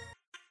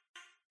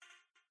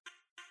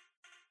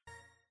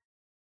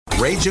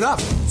 Rage it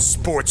up.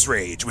 Sports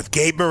Rage with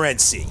Gabe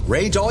Morency.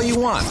 Rage all you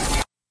want.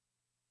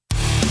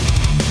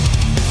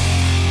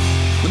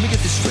 Let me get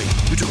this straight.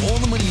 You took all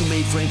the money you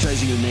made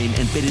franchising your name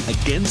and bet it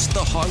against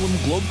the Harlem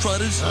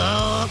Globetrotters?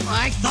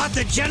 I thought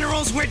the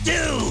Generals were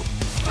due.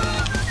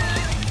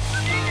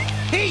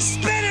 He's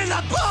spinning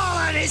the ball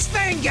on his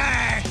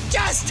finger.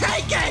 Just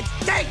take it.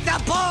 Take the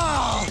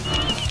ball.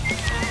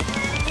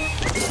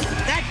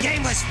 That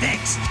game was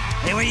fixed.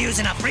 They were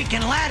using a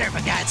freaking ladder,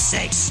 for God's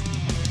sakes.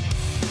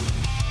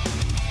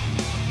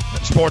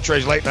 Sports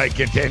Rage Late Night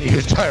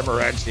continues. Time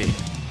Morency.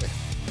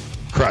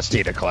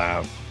 Krusty the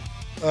Clown.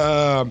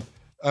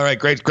 All right,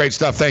 great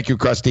stuff. Thank you,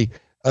 Krusty.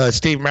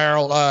 Steve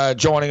Merrill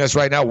joining us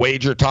right now.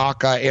 Wager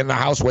Talk in the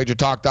house,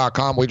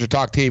 wagertalk.com, Wager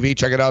Talk TV.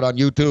 Check it out on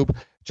YouTube.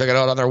 Check it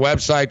out on their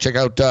website. Check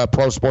out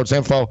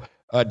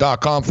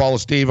prosportsinfo.com. Follow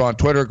Steve on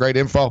Twitter. Great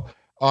info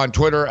on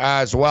Twitter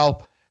as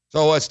well.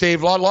 So,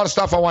 Steve, a lot of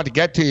stuff I want to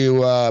get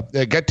to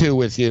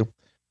with you.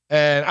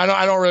 And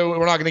I don't really,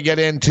 we're not going to get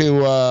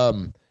into,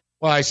 we're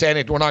not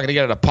going to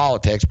get into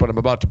politics, but I'm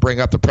about to bring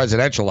up the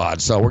presidential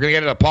odds. So we're going to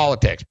get into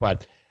politics.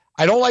 But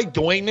I don't like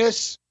doing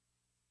this.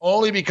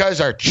 Only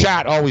because our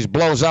chat always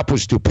blows up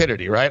with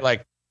stupidity, right?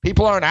 Like,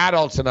 people aren't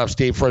adults enough,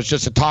 Steve, for us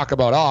just to talk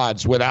about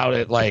odds without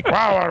it, like,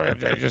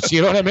 just,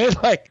 you know what I mean?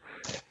 Like,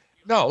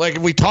 no, like,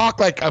 if we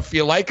talk, like, if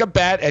you like a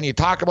bet and you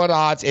talk about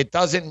odds, it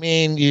doesn't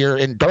mean you're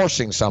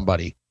endorsing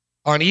somebody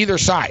on either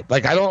side.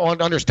 Like, I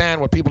don't understand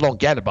what people don't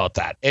get about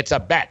that. It's a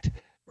bet,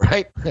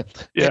 right? Yeah.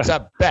 It's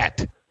a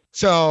bet.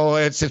 So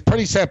it's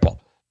pretty simple.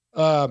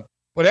 But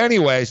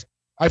anyways,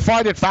 I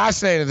find it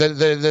fascinating.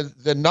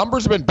 The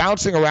numbers have been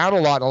bouncing around a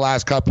lot in the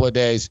last couple of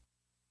days.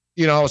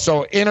 You know,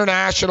 so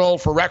international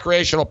for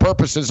recreational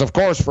purposes, of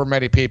course, for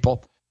many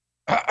people.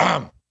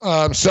 It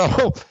went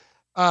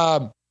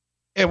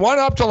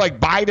up to like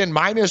Biden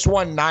minus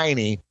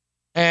 190.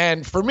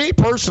 And for me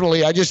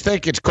personally, I just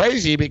think it's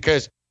crazy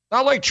because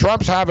not like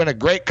Trump's having a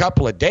great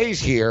couple of days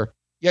here,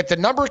 yet the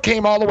number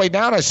came all the way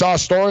down. I saw a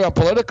story on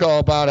Politico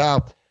about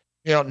how,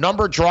 you know,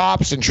 number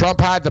drops and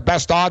Trump had the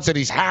best odds that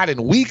he's had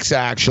in weeks,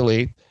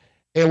 actually,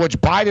 in which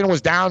Biden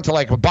was down to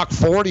like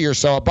 $1.40 or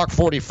so,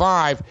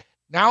 $1.45.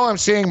 Now I'm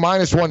seeing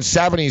minus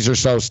 170s or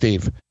so,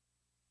 Steve.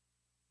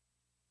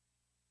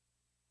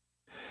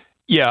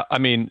 Yeah, I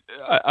mean,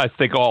 I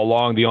think all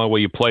along the only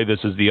way you play this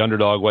is the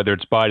underdog, whether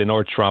it's Biden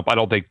or Trump. I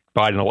don't think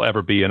Biden will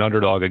ever be an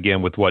underdog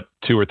again with,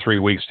 2 or 3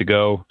 weeks to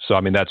go. So,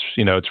 I mean, that's,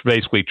 you know, it's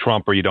basically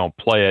Trump or you don't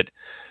play it.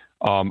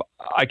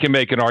 I can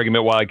make an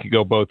argument why I could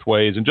go both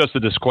ways. And just a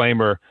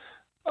disclaimer,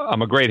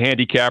 I'm a great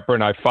handicapper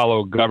and I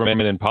follow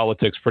government and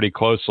politics pretty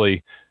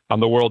closely. I'm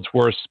the world's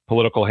worst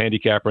political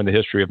handicapper in the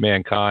history of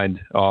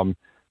mankind.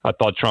 I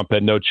thought Trump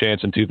had no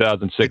chance in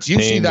 2016.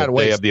 You see that the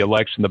day of the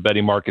election, the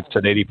betting market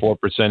said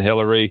 84%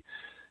 Hillary.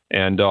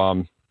 And,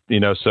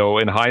 you know, so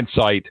in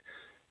hindsight,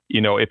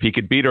 you know, if he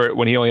could beat her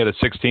when he only had a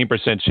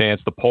 16%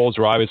 chance, the polls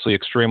were obviously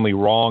extremely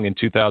wrong in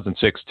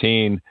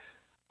 2016.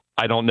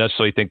 I don't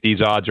necessarily think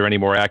these odds are any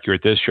more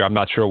accurate this year. I'm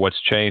not sure what's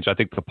changed. I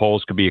think the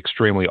polls could be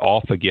extremely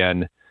off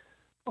again.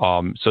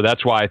 So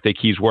that's why I think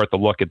he's worth a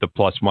look at the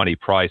plus money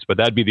price. But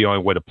that'd be the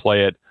only way to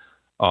play it.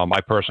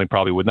 I personally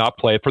probably would not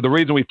play it. For the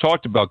reason we've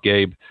talked about,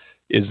 Gabe,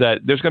 is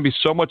that there's going to be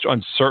so much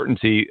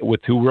uncertainty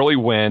with who really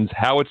wins,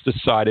 how it's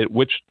decided,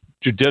 which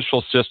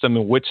judicial system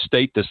and which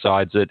state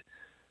decides it.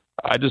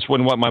 I just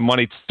wouldn't want my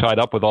money tied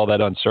up with all that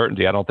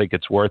uncertainty. I don't think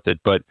it's worth it.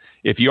 But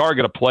if you are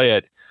going to play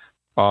it,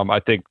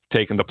 I think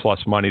taking the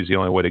plus money is the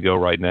only way to go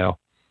right now.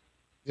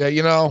 Yeah,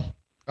 you know,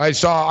 I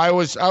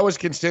was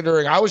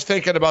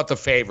thinking about the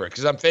favorite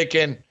because I'm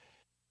thinking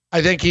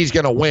I think he's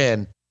going to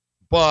win.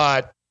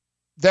 But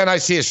then I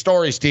see a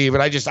story, Steve,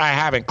 and I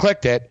haven't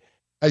clicked it.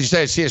 As you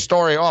say, I see a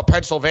story. Oh,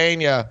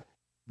 Pennsylvania,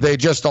 they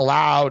just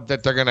allowed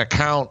that they're going to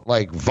count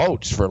like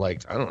votes for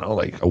like, I don't know,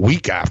 like a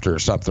week after or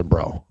something,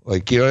 bro.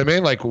 Like, you know what I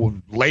mean? Like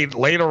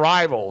late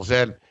arrivals.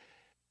 And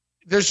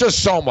there's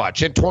just so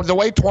much. And the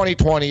way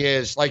 2020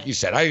 is, like you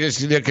said,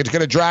 it's going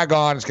to drag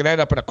on. It's going to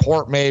end up in a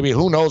court maybe.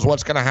 Who knows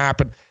what's going to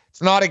happen?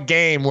 It's not a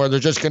game where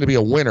there's just going to be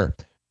a winner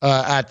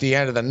at the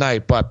end of the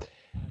night. But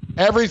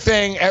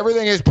everything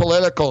is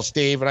political,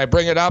 Steve, and I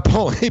bring it up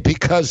only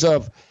because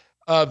of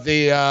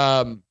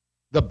the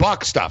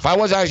Buck stuff. I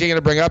was actually going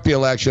to bring up the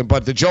election,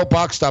 but the Joe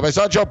Buck stuff. I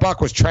saw Joe Buck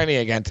was trending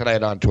again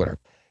tonight on Twitter,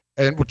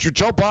 and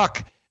Joe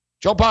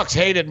Buck's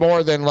hated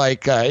more than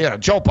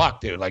Joe Buck,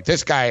 dude. Like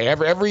this guy,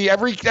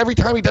 every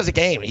time he does a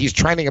game, he's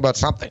trending about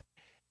something.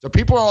 So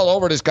people are all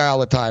over this guy all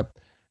the time.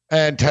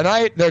 And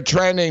tonight they're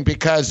trending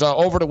because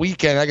over the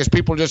weekend, I guess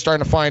people are just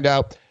starting to find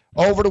out.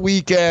 Over the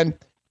weekend,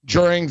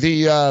 during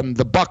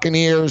the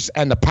Buccaneers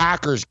and the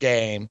Packers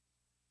game,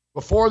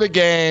 before the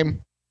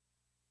game,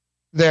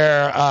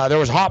 there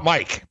was Hot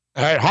Mic.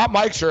 All right, Hot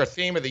Mics are a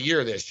theme of the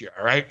year this year.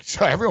 All right,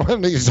 so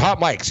everyone uses Hot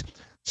Mics.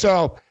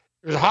 So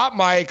there's Hot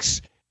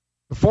Mics.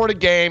 Before the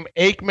game,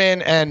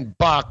 Aikman and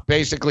Buck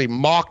basically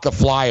mocked the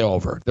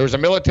flyover. There was a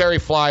military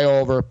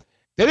flyover.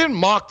 They didn't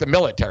mock the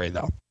military,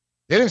 though.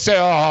 They didn't say,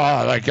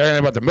 like anything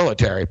about the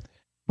military.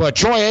 But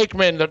Troy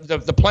Aikman,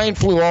 the plane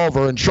flew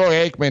over, and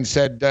Troy Aikman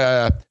said,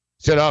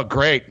 oh,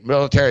 great,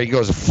 military. He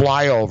goes,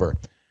 flyover.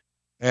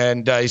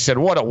 And he said,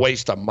 what a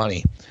waste of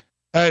money.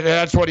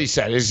 That's what he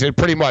said. He said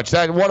pretty much,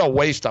 what a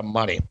waste of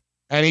money.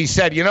 And he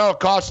said, it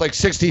costs like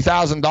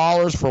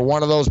 $60,000 for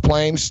one of those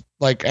planes,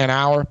 like an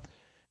hour.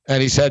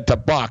 And he said to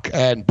Buck,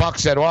 and Buck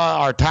said, well,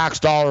 our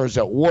tax dollars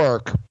at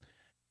work.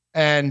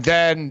 And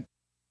then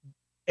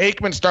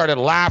Aikman started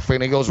laughing.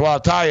 He goes, well, I'll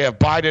tell you, if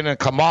Biden and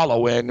Kamala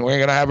win, we ain't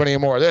going to have any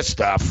more of this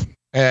stuff.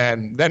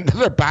 And then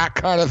they're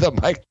back kind of the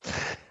mic.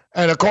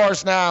 And, of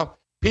course, now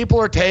people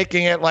are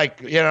taking it that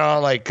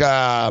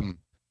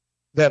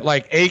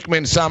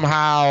Aikman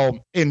somehow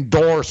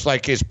endorsed,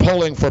 like is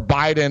pulling for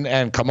Biden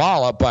and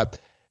Kamala. But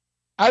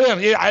I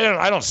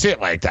don't see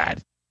it like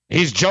that.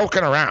 He's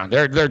joking around.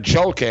 They're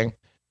joking.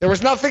 There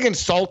was nothing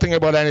insulting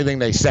about anything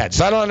they said.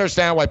 So I don't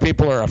understand why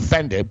people are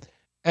offended.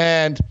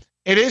 And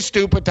it is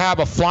stupid to have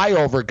a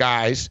flyover,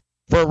 guys,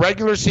 for a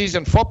regular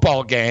season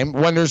football game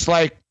when there's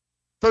like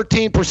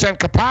 13%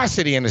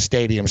 capacity in the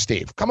stadium,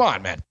 Steve. Come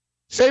on, man.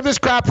 Save this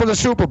crap for the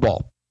Super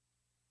Bowl.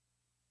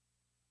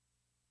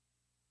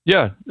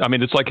 Yeah, I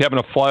mean, it's like having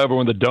a flyover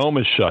when the dome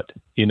is shut.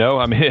 I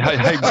mean,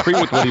 I agree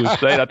with what he was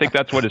saying. I think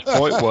that's what his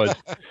point was.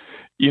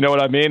 You know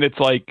what I mean? It's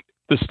like,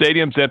 the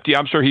stadium's empty.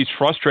 I'm sure he's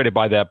frustrated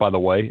by that, by the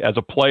way. As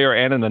a player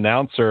and an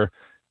announcer,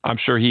 I'm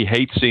sure he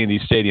hates seeing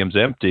these stadiums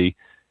empty.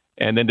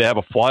 And then to have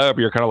a flyover,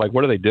 you're kind of like,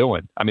 what are they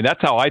doing? I mean,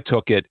 that's how I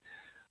took it.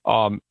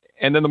 And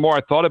then the more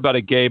I thought about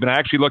it, Gabe, and I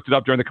actually looked it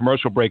up during the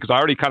commercial break because I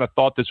already kind of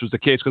thought this was the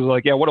case because I was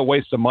like, yeah, what a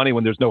waste of money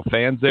when there's no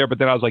fans there. But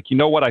then I was like, you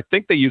know what? I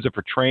think they use it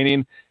for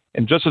training.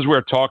 And just as we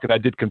were talking, I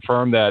did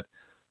confirm that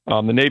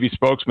the Navy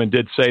spokesman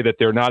did say that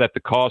they're not at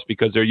the cost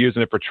because they're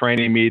using it for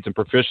training needs and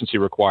proficiency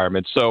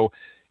requirements. So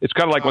it's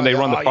kind of like when they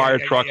run the fire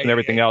trucks and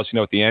everything else,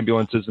 with the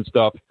ambulances and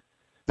stuff.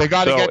 They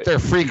got to get their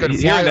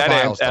freaking flyer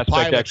miles. The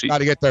pilots got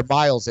to get their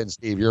miles in,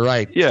 Steve. You're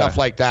right. Yeah. Stuff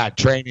like that,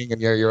 training, and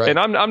you're right. And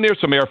I'm near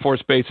some Air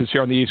Force bases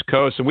here on the East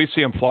Coast, and we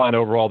see them flying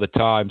over all the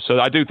time. So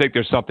I do think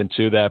there's something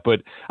to that.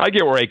 But I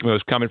get where Aikman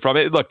was coming from.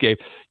 Look, Gabe,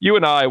 you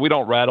and I, we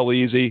don't rattle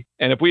easy.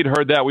 And if we'd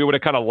heard that, we would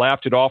have kind of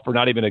laughed it off or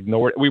not even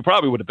ignored it. We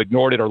probably would have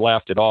ignored it or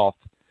laughed it off.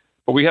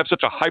 But we have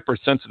such a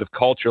hypersensitive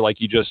culture,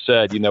 like you just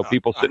said,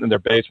 people sitting in their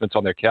basements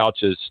on their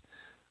couches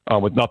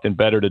with nothing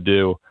better to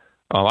do.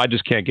 I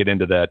just can't get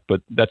into that,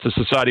 but that's the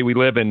society we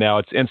live in now.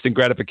 It's instant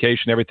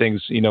gratification.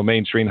 Everything's,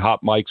 mainstream,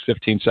 hot mics,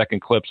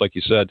 15-second clips, like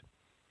you said.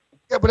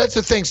 Yeah, but that's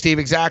the thing, Steve.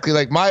 Exactly.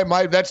 Like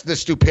that's the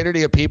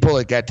stupidity of people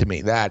that get to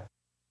me. That,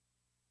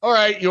 all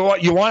right, you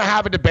want to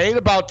have a debate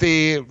about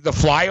the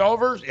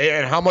flyovers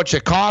and how much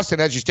it costs,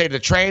 and as you stated, the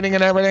training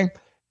and everything.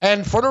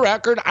 And for the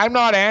record, I'm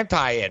not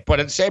anti it,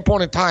 but at the same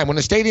point in time, when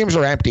the stadiums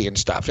are empty and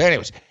stuff.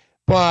 Anyways,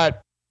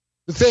 but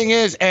the thing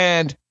is,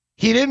 and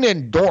he didn't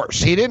endorse.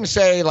 He didn't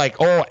say like,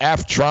 "Oh,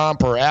 F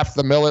Trump" or "F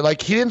the military." Like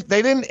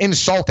they didn't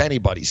insult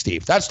anybody,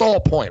 Steve. That's the whole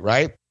point,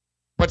 right?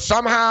 But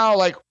somehow,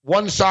 like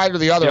one side or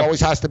the other always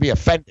has to be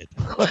offended.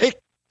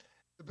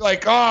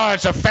 like, oh,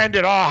 it's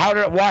offended.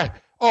 Oh, why?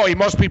 Oh, he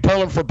must be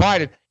pulling for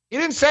Biden. He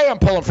didn't say I'm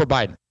pulling for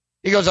Biden.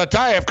 He goes, I'll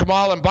tell you, if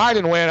Kamala and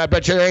Biden win, I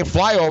bet you there ain't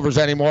flyovers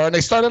anymore. And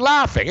they started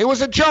laughing. It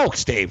was a joke,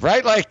 Steve,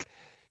 right? Like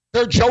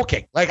they're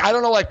joking. Like I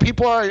don't know. Like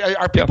people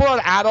are people are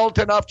adult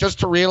enough just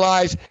to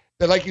realize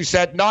that, like you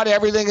said, not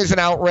everything is an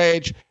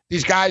outrage.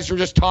 These guys were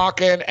just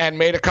talking and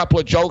made a couple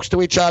of jokes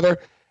to each other.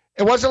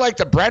 It wasn't like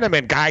the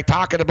Brenneman guy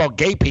talking about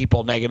gay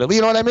people negatively.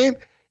 You know what I mean?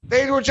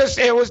 They were just,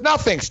 it was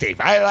nothing,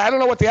 Steve. I don't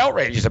know what the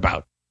outrage is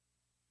about.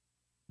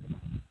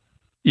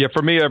 Yeah,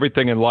 for me,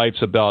 everything in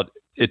life's about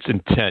its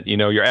intent.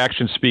 Your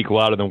actions speak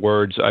louder than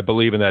words. I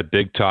believe in that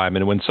big time.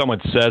 And when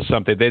someone says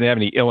something, they didn't have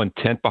any ill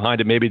intent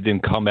behind it. Maybe it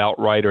didn't come out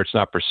right or it's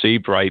not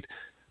perceived right.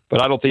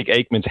 But I don't think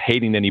Aikman's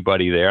hating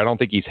anybody there. I don't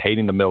think he's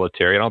hating the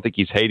military. I don't think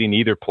he's hating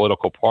either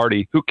political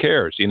party. Who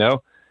cares,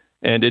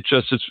 And it's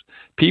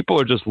people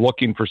are just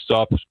looking for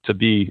stuff to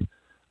be,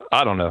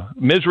 I don't know.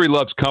 Misery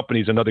loves company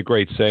is another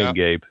great saying,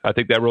 Gabe. I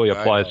think that really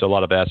applies to a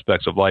lot of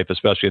aspects of life,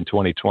 especially in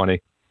 2020.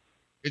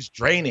 It's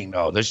draining,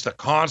 though. There's the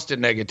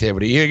constant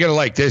negativity. You're going to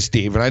like this,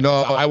 Steve, and I know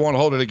I won't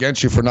hold it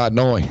against you for not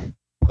knowing.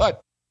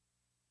 But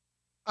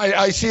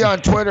I see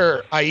on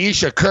Twitter,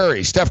 Ayesha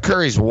Curry, Steph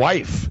Curry's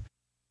wife.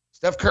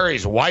 Steph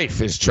Curry's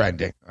wife is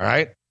trending, all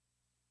right?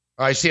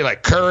 I see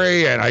like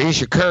Curry and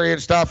Ayesha Curry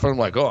and stuff, and I'm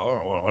like,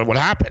 oh, what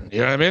happened? You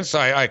know what I mean? So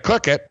I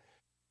click it.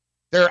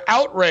 They're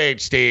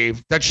outraged,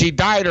 Steve, that she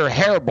dyed her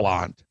hair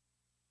blonde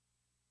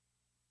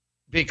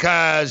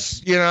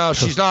because,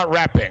 she's not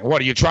repping.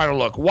 What, are you trying to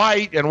look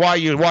white? And why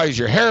is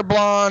your hair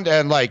blonde?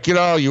 And like, you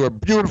were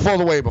beautiful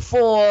the way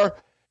before.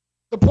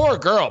 The poor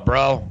girl,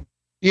 bro.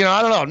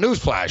 I don't know.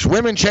 Newsflash.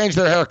 Women change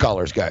their hair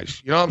colors,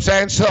 guys. You know what I'm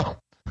saying? So,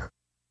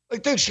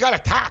 like, dude, she got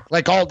attacked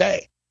like all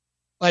day.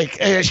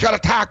 Like, she got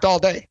attacked all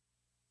day.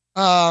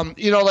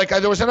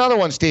 There was another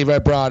one, Steve,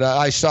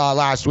 I saw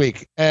last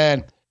week.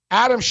 And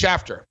Adam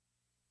Schefter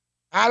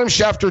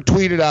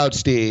tweeted out,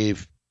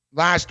 Steve,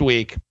 last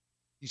week.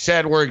 He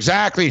said, we're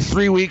exactly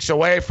 3 weeks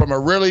away from a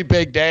really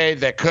big day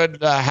that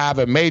could have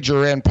a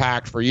major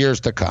impact for years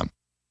to come.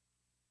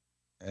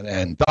 And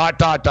then ...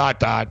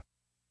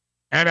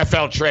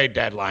 NFL trade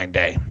deadline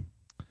day.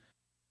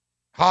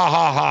 Ha,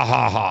 ha, ha,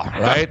 ha, ha.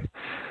 Right?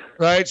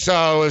 Right?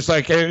 So it's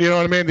like, you know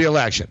what I mean? The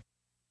election.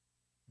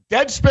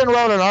 Deadspin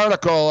wrote an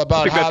article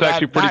about I think that's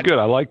actually pretty good.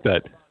 I like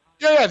that.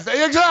 Yeah,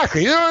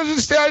 exactly.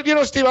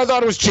 Steve, I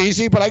thought it was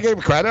cheesy, but I gave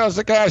him credit. I was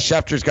like,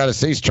 Schefter's got to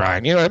see he's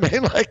trying. You know what I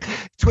mean? Like,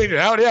 tweeted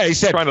out. Yeah, he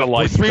said,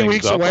 we're 3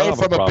 weeks away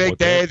from a big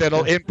day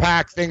that'll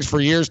impact things for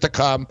years to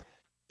come.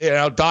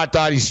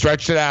 He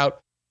stretched it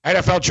out.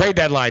 NFL trade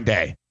deadline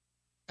day.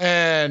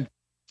 And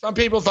some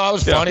people thought it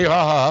was funny.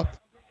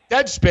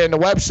 Deadspin, the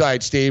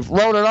website, Steve,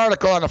 wrote an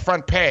article on the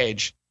front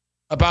page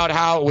about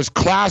how it was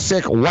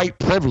classic white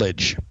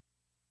privilege.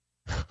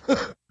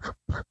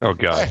 Oh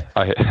God!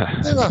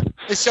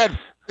 They said,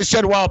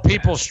 well,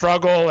 people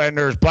struggle, and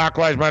there's Black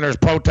Lives Matter, there's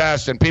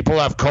protests, and people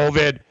have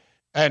COVID,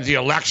 and the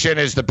election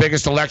is the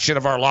biggest election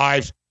of our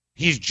lives.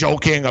 He's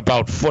joking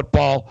about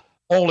football.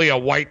 Only a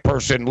white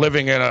person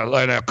living in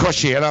a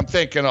cushy, and I'm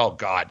thinking, oh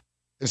God.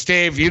 And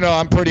Steve,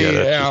 I'm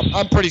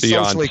pretty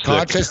socially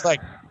conscious. Like,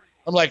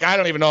 I'm like, I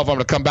don't even know if I'm going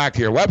to come back to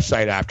your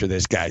website after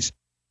this, guys.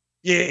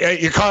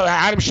 You call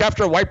Adam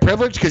Schefter white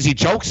privilege because he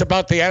jokes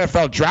about the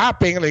NFL draft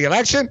being in the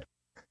election?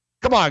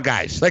 Come on,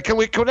 guys. Like,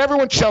 can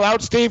everyone chill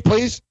out, Steve,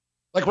 please?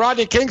 Like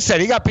Rodney King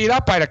said, he got beat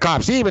up by the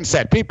cops. He even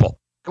said, people,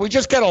 can we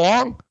just get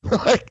along?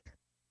 Like,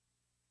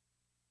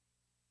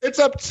 it's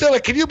up silly.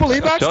 Can you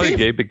believe that, Steve? I'll tell you,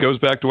 Gabe, it goes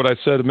back to what I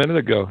said a minute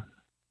ago.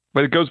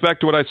 But it goes back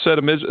to what I said,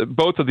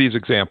 both of these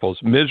examples.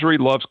 Misery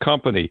loves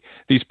company.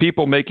 These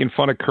people making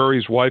fun of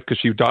Curry's wife because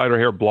she dyed her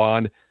hair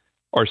blonde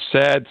are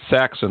sad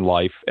sacks in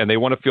life, and they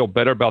want to feel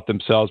better about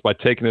themselves by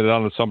taking it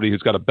on to somebody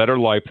who's got a better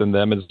life than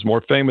them and is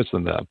more famous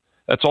than them.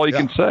 That's all you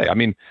can say. I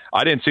mean,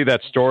 I didn't see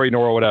that story,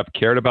 nor would I have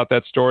cared about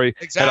that story.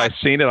 Exactly. Had I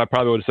seen it, I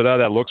probably would have said, oh,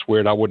 that looks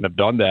weird. I wouldn't have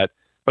done that.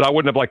 But I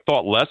wouldn't have,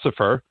 thought less of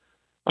her.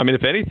 I mean,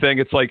 if anything,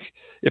 it's like,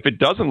 if it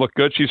doesn't look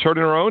good, she's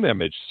hurting her own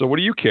image. So what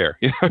do you care?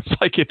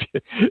 It's like, if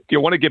you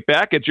want to get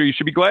back at her, you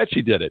should be glad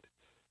she did it.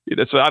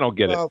 So I don't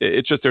get it.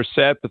 It's just they're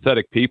sad,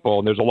 pathetic people,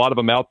 and there's a lot of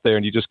them out there,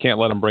 and you just can't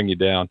let them bring you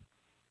down.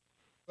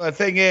 The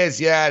thing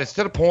is, it's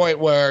to the point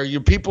where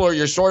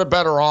you're sort of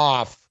better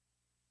off.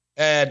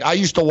 And I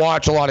used to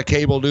watch a lot of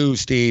cable news,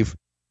 Steve,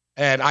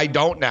 and I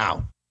don't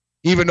now.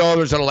 Even though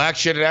there's an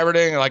election and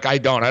everything, I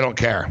don't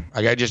care.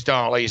 I just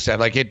don't. Like you said,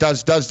 it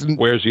doesn't.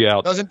 Wears you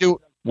out. Doesn't do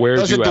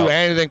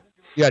anything.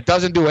 Yeah, it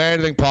doesn't do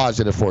anything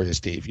positive for you,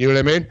 Steve. You know what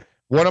I mean?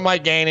 What am I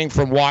gaining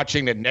from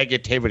watching the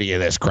negativity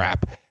of this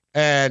crap?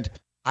 And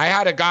I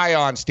had a guy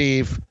on,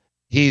 Steve.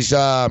 He's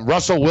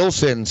Russell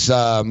Wilson's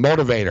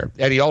motivator,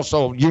 and he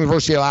also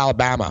University of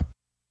Alabama.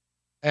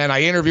 And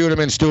I interviewed him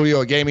in studio.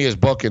 He gave me his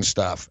book and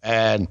stuff.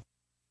 And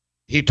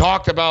he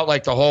talked about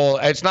the whole,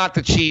 it's not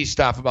the cheese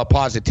stuff about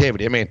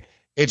positivity. I mean,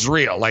 it's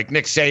real. Like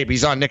Nick Saban,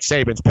 he's on Nick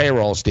Saban's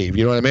payroll, Steve.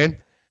 You know what I mean?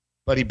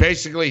 But he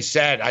basically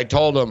said, I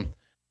told him,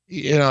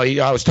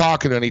 I was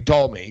talking to him and he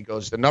told me, he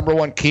goes, the number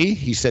one key,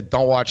 he said,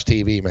 don't watch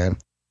TV, man.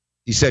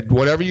 He said,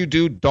 whatever you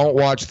do, don't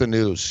watch the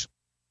news.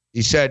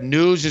 He said,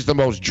 news is the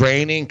most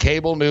draining,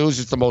 cable news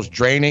is the most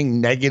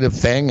draining negative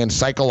thing, and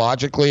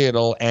psychologically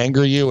it'll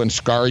anger you and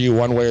scar you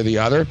one way or the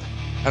other.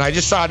 And I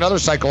just saw another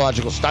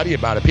psychological study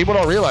about it. People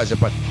don't realize it,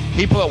 but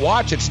people that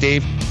watch it,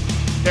 Steve,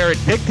 they're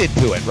addicted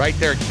to it, right?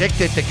 They're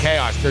addicted to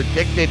chaos. They're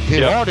addicted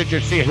to, oh, did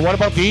you see it? What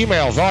about the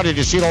emails? Oh, did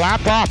you see the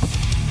laptop?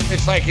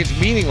 It's like it's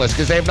meaningless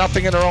because they have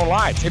nothing in their own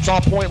lives. It's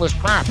all pointless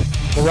crap.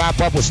 We'll wrap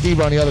up with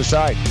Steve on the other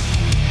side.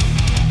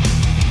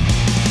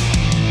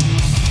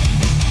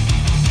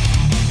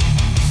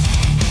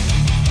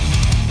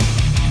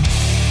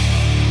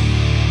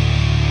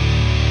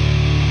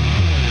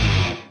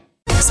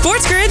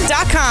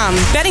 SportsGrid.com.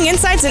 Betting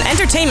insights and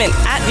entertainment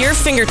at your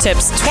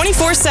fingertips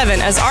 24/7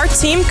 as our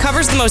team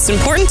covers the most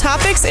important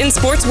topics in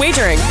sports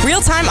wagering.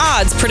 Real-time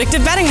odds,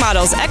 predictive betting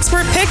models,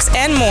 expert picks,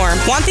 and more.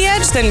 Want the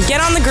edge? Then get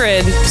on the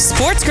grid.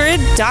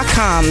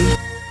 SportsGrid.com.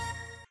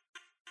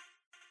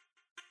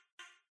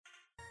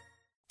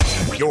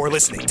 You're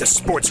listening to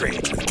Sports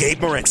Rage with Gabe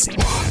Morency.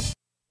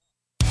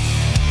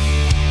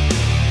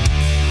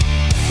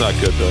 not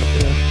good, though.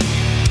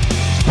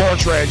 Yeah.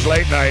 Sports Rage,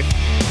 late night.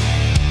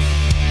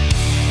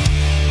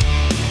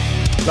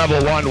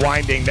 Level 1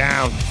 winding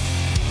down.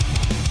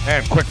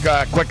 And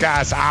quick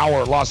ass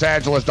hour. Los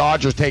Angeles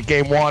Dodgers take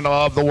game 1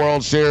 of the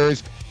World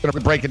Series. Going to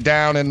break it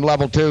down in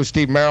level 2.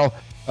 Steve Merrill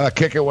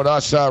kicking with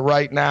us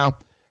right now.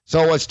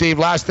 So, Steve,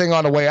 last thing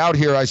on the way out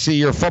here, I see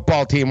your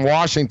football team,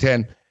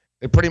 Washington.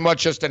 They pretty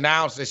much just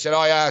announced. They said,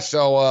 oh, yeah,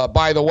 so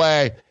by the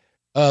way,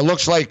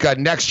 looks like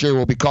next year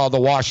will be called the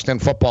Washington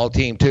football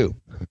team, too.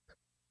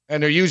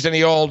 And they're using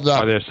the old,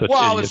 they're such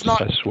idiots, it's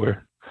not, I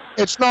swear.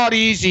 It's not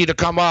easy to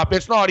come up.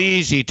 It's not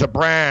easy to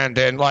brand.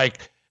 And,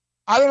 like,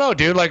 I don't know,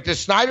 dude. Like, does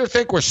Snyder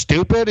think we're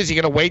stupid? Is he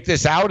going to wait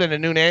this out and the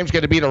new name's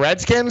going to be the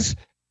Redskins?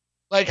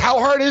 Like, how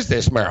hard is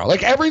this, Merrill?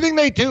 Like, everything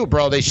they do,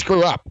 bro, they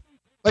screw up.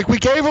 Like, we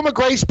gave them a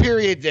grace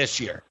period this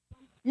year.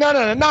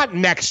 No, not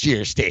next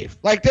year, Steve.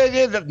 Like,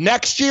 the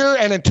next year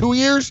and in 2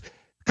 years?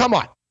 Come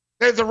on.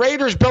 The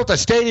Raiders built a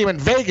stadium in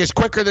Vegas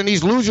quicker than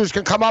these losers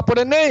can come up with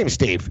a name,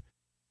 Steve.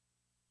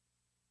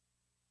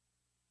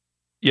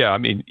 Yeah, I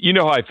mean, you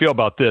know how I feel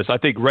about this. I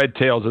think Red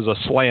Tails is a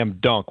slam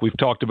dunk. We've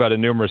talked about it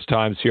numerous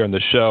times here on the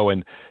show.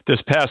 And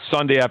this past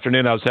Sunday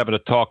afternoon, I was having a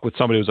talk with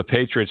somebody who was a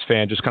Patriots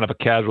fan, just kind of a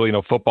casual,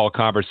 football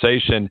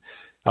conversation.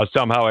 I was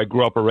telling him how I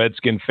grew up a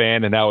Redskin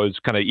fan and how it was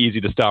kind of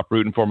easy to stop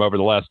rooting for him over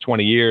the last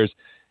 20 years.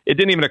 It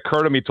didn't even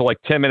occur to me till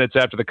like 10 minutes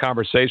after the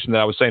conversation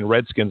that I was saying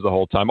Redskins the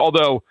whole time.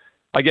 Although,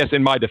 I guess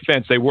in my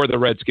defense, they were the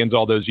Redskins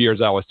all those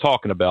years I was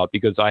talking about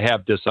because I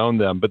have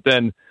disowned them. But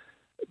then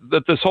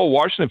this whole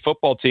Washington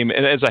football team,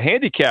 and as a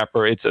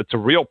handicapper, it's a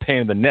real pain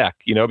in the neck,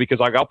 because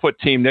like I'll put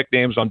team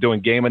nicknames on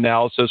doing game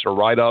analysis or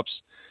write-ups,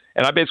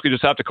 and I basically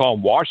just have to call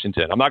them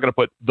Washington. I'm not going to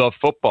put the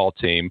football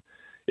team.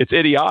 It's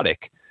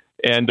idiotic.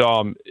 And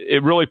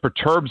it really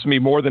perturbs me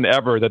more than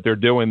ever that they're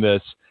doing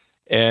this.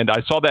 And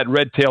I saw that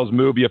Red Tails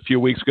movie a few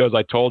weeks ago, as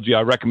I told you.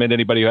 I recommend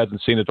anybody who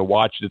hasn't seen it to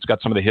watch it. It's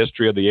got some of the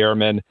history of the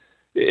Airmen.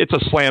 It's a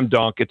slam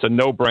dunk. It's a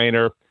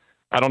no-brainer.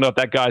 I don't know if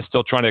that guy's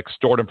still trying to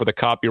extort him for the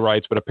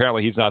copyrights, but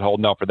apparently he's not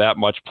holding out for that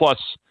much. Plus,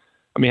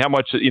 I mean, how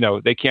much,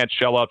 they can't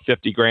shell out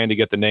 $50,000 to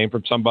get the name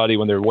from somebody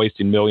when they're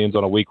wasting millions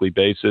on a weekly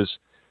basis.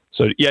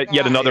 So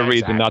yet another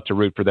reason not to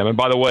root for them. And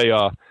by the way,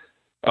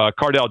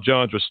 Cardell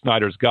Jones was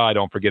Snyder's guy,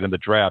 don't forget, in the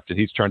draft, and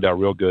he's turned out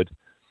real good.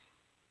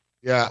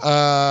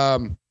 Yeah,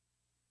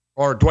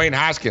 or Dwayne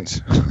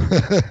Haskins.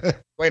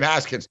 Dwayne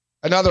Haskins,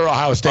 another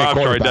Ohio State quarterback.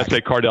 I'm sorry, that's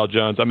say Cardell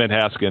Jones. I meant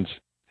Haskins.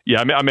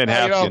 Yeah, I meant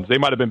Haskins. They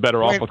might have been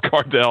better off with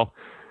Cardell.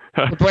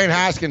 Dwayne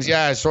Haskins,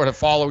 is sort of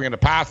following in the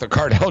path of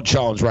Cardell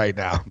Jones right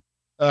now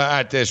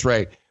at this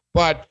rate.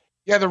 But,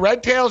 yeah, the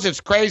Red Tails, it's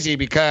crazy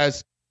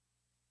because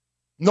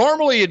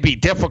normally it'd be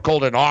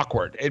difficult and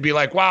awkward. It'd be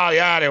like, wow,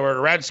 yeah, they were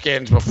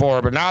Redskins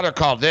before, but now they're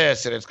called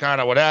this, and it's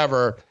kind of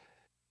whatever.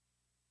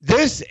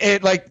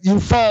 You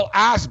fall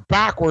ass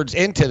backwards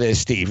into this,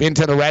 Steve,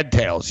 into the Red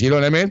Tails. You know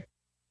what I mean?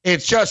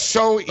 It's just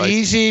so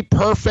easy,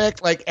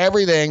 perfect, like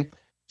everything.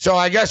 So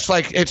I guess,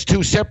 it's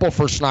too simple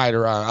for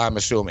Snyder, I'm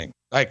assuming.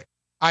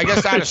 I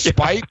guess out of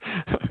spite.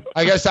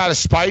 I guess out of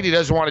spite, he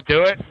doesn't want to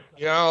do it.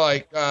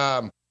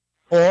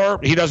 Or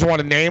he doesn't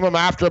want to name him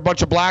after a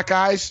bunch of black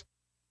guys.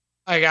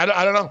 I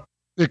don't know.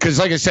 Because,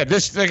 like I said,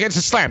 it's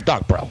a slam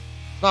dunk, bro.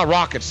 It's not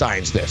rocket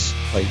science, this.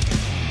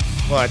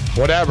 But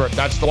whatever.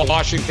 That's the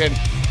Washington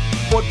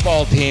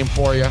football team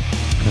for you.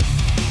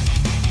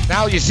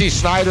 Now you see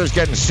Snyder's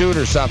getting sued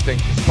or something.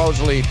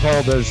 Supposedly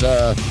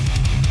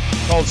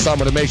told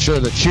someone to make sure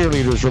the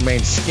cheerleaders remain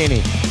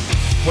skinny.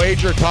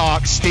 Wager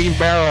Talk, Steve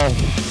Merrill.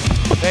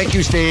 Thank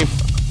you, Steve.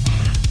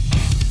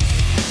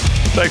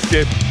 Thanks,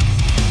 Gabe.